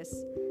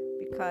surface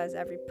because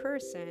every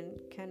person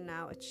can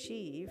now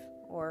achieve,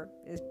 or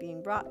is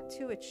being brought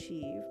to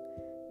achieve,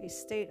 a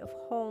state of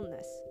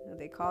wholeness. Now,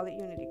 they call it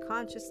unity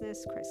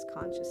consciousness, Christ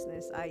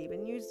consciousness. I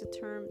even use the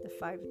term the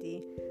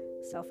 5D,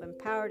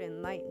 self-empowered,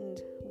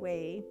 enlightened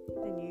way,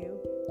 and you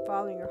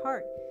following your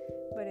heart.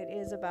 But it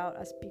is about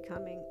us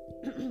becoming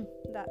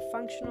that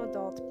functional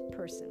adult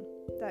person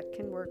that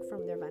can work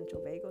from their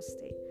ventral vagal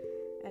state.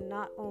 And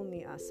not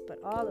only us, but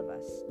all of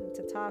us. And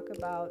to talk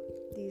about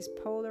these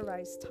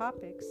polarized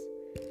topics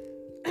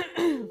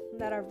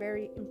that are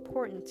very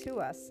important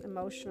to us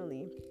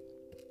emotionally,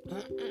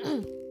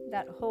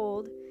 that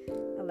hold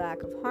a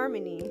lack of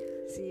harmony.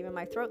 See, even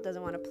my throat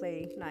doesn't want to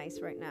play nice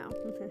right now.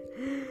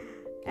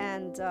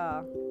 And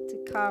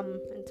to come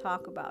and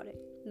talk about it.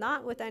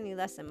 Not with any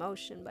less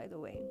emotion, by the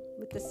way.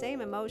 With the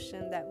same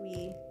emotion that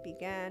we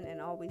began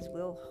and always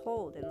will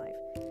hold in life.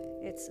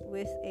 It's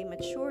with a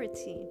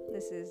maturity.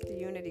 This is the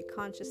unity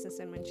consciousness.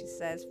 And when she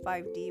says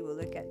 5D, we'll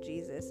look at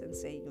Jesus and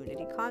say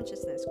unity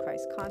consciousness,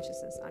 Christ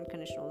consciousness,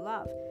 unconditional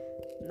love.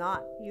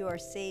 Not you are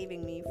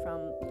saving me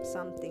from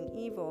something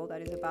evil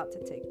that is about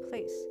to take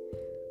place.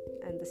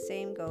 And the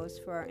same goes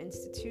for our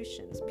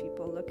institutions.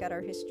 People look at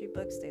our history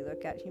books, they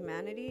look at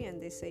humanity,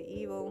 and they say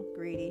evil,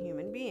 greedy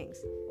human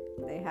beings.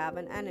 They have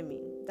an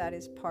enemy. That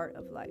is part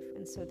of life.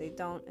 And so they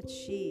don't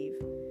achieve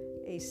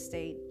a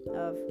state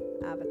of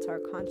avatar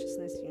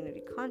consciousness,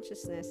 unity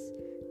consciousness.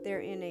 They're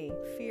in a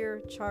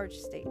fear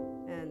charged state,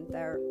 and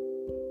their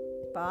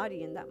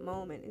body in that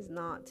moment is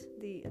not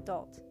the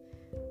adult.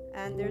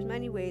 And there's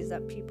many ways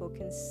that people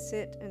can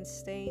sit and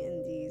stay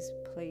in these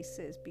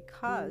places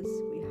because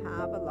we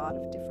have a lot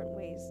of different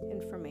ways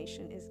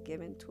information is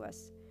given to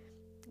us.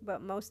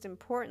 But most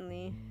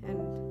importantly,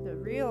 and the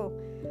real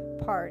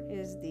part,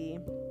 is the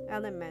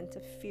element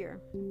of fear.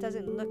 It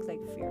doesn't look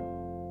like fear.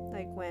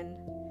 Like when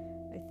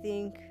I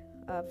think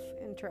of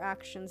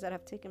interactions that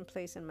have taken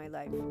place in my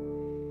life,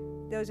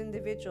 those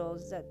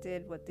individuals that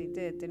did what they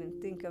did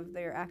didn't think of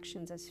their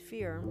actions as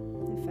fear.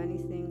 If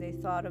anything, they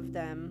thought of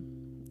them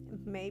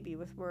maybe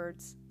with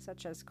words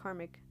such as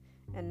karmic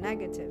and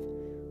negative,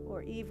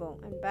 or evil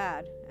and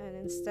bad. And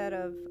instead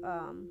of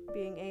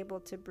being able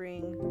to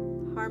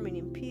bring harmony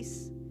and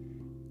peace,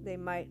 they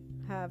might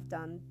have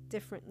done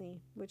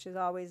differently, which is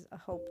always a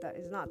hope that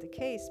is not the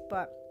case.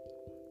 But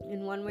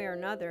in one way or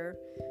another,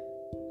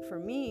 for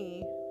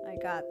me, I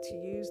got to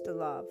use the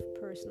love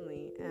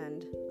personally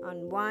and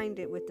unwind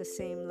it with the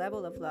same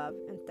level of love.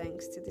 And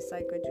thanks to the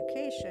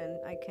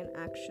psychoeducation, I can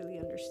actually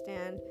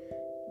understand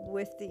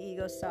with the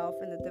ego self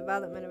and the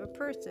development of a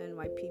person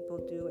why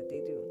people do what they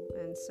do.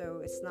 And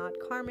so it's not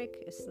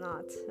karmic, it's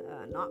not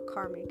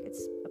karmic,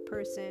 it's a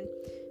person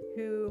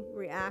who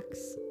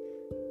reacts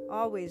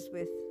always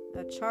with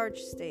a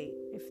charged state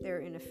if they're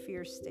in a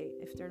fear state,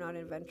 if they're not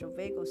in a ventral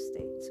vagal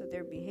state. So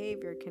their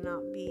behavior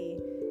cannot be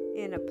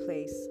in a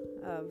place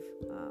of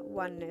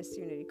oneness,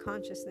 unity,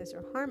 consciousness,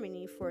 or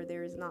harmony, for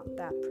there is not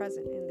that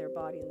present in their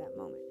body in that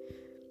moment.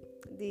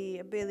 The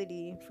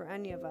ability for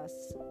any of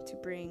us to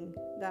bring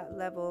that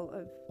level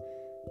of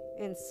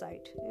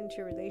insight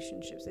into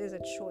relationships is a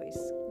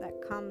choice that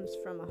comes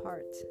from a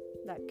heart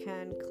that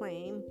can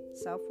claim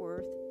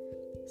self-worth,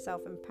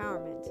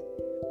 self-empowerment,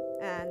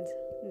 and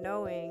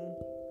knowing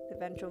the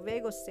ventral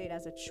vagal state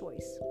as a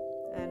choice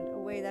and a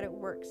way that it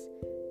works.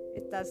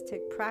 It does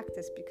take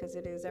practice because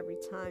it is every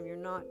time. You're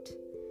not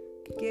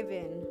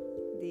given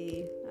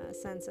the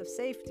sense of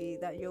safety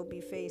that you'll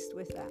be faced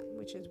with that,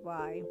 which is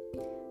why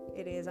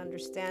it is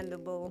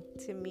understandable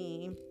to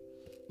me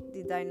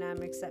the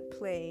dynamics at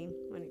play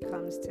when it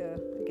comes to,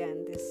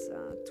 again, this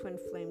twin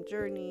flame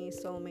journey,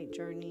 soulmate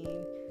journey,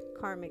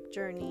 karmic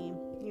journey,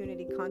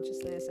 unity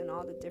consciousness, and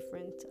all the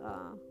different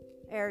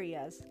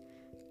areas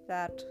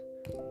that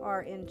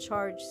are in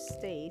charged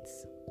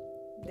states.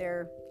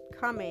 They're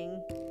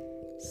coming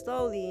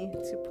slowly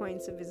to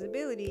points of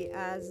visibility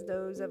as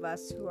those of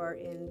us who are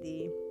in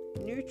the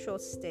neutral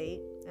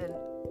state and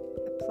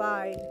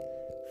applied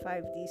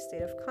 5D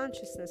state of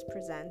consciousness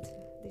present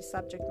these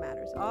subject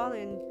matters, all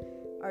in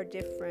our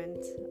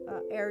different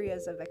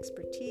areas of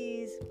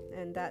expertise,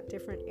 and that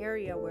different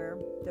area where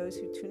those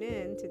who tune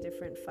in to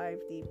different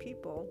 5D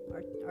people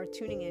are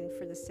tuning in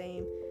for the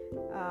same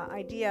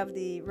idea of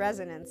the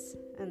resonance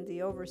and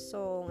the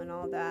oversoul and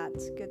all that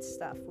good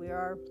stuff. We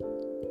are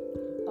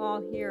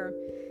all here.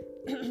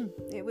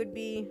 It would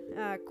be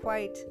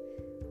quite,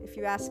 if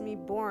you ask me,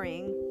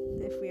 boring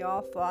if we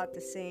all thought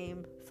the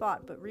same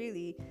thought, but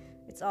really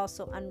it's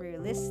also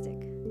unrealistic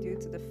due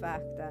to the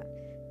fact that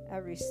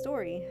every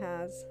story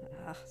has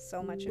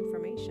so much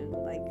information,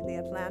 like the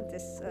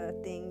Atlantis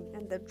thing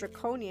and the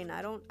Draconian.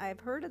 I've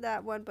heard of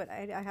that one, but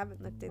I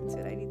haven't looked into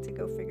it. I need to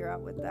go figure out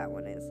what that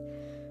one is.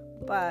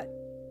 But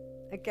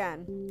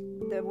again,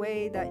 the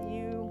way that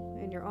you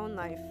in your own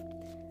life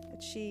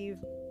achieve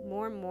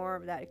more and more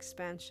of that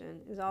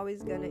expansion is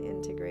always going to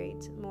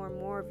integrate more and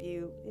more of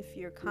you if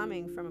you're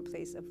coming from a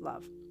place of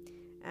love.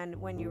 And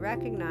when you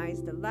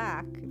recognize the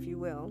lack, if you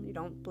will, you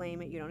don't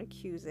blame it, you don't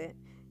accuse it,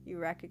 you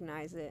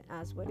recognize it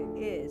as what it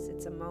is.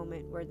 It's a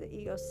moment where the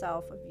ego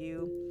self of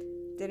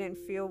you didn't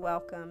feel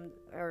welcomed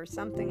or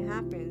something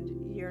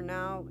happened. You're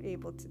now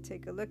able to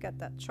take a look at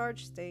that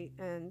charged state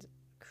and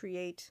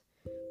create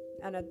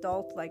an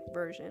adult-like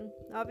version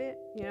of it,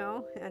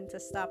 and to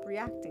stop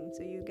reacting.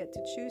 So you get to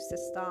choose to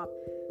stop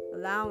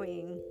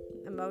allowing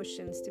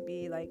emotions to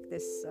be like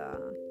this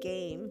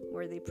game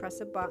where they press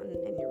a button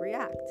and you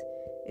react.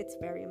 It's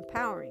very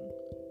empowering.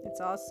 It's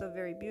also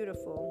very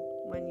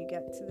beautiful when you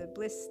get to the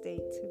bliss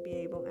state to be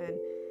able and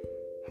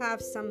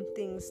have some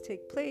things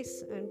take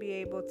place and be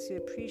able to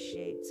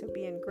appreciate. So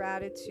be in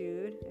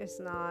gratitude. It's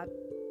not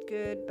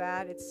good,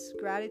 bad. It's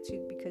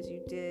gratitude because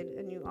you did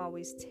and you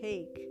always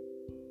take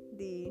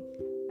the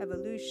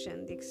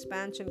evolution, the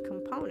expansion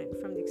component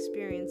from the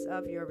experience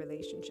of your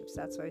relationships.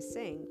 That's why I was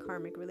saying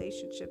karmic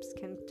relationships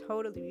can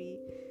totally be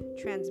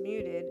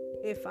transmuted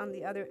if on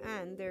the other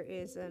end there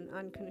is an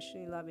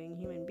unconditionally loving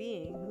human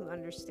being who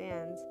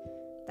understands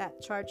that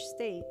charged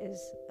state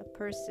is a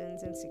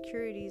person's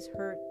insecurities,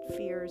 hurt,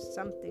 fears,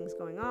 something's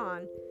going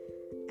on,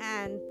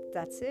 and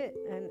that's it.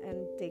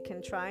 And they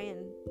can try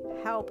and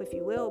help, if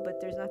you will, but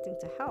there's nothing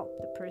to help.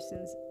 The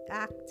person's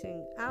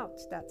acting out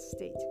that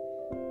state.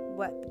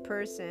 What the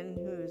person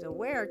who's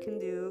aware can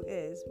do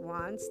is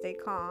 1, stay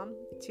calm,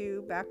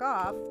 2, back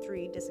off,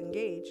 3,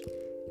 disengage.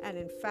 And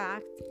in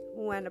fact,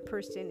 when a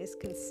person is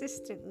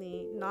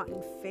consistently not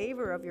in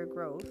favor of your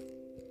growth,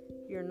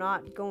 you're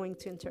not going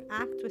to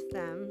interact with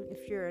them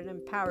if you're an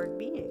empowered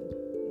being.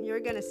 You're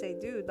going to say,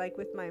 dude, like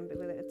with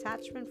an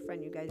attachment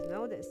friend, you guys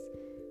know this.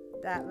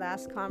 That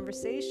last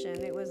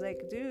conversation, it was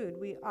like, dude,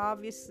 we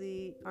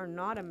obviously are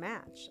not a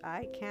match.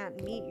 I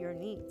can't meet your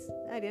needs.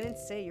 I didn't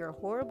say you're a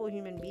horrible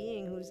human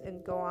being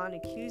and go on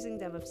accusing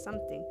them of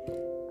something.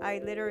 I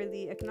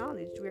literally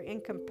acknowledged we're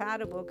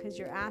incompatible because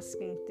you're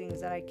asking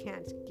things that I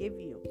can't give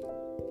you.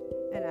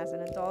 And as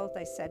an adult,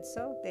 I said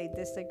so. They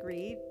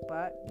disagreed,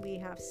 but we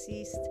have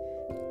ceased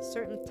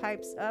certain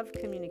types of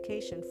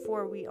communication,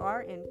 for we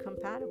are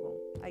incompatible.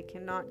 I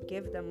cannot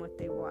give them what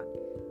they want.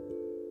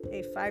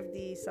 A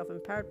 5D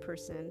self-empowered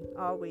person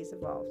always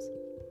evolves.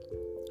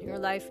 Your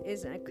life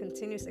is a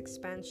continuous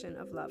expansion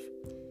of love.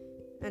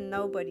 And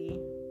nobody,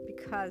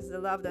 because the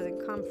love doesn't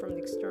come from the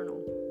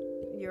external.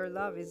 Your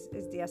love is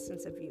the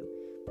essence of you.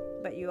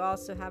 But you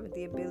also have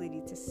the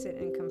ability to sit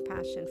in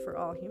compassion for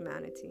all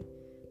humanity.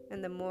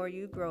 And the more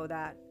you grow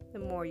that, the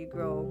more you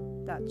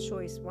grow that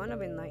choice, one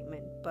of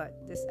enlightenment,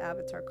 but this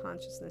avatar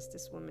consciousness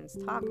this woman's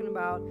talking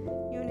about,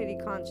 unity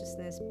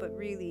consciousness, but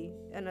really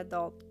an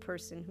adult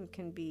person who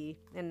can be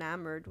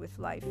enamored with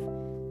life.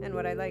 And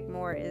what I like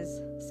more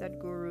is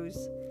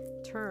Sadhguru's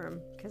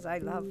term, because I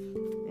love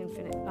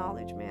infinite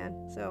knowledge,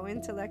 man. So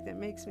intellect, it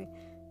makes me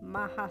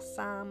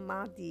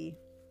Mahasamadhi,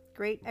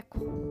 great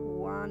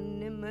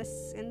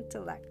equanimous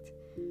intellect,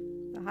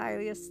 the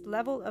highest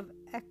level of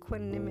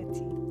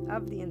equanimity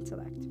of the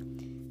intellect.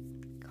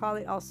 Call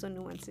it also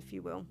nuance, if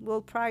you will.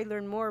 We'll probably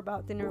learn more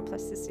about the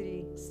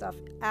neuroplasticity stuff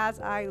as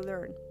I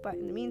learn. But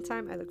in the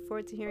meantime, I look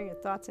forward to hearing your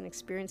thoughts and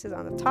experiences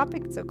on the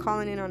topic. So call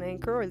in on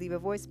Anchor or leave a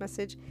voice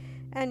message.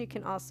 And you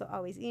can also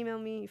always email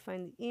me. You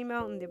find the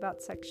email in the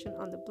About section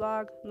on the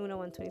blog,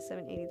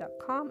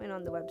 luna12780.com, and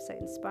on the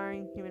website,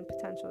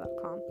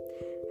 inspiringhumanpotential.com.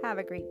 Have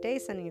a great day.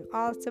 Sending you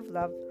all lots of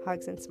love,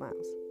 hugs, and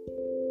smiles.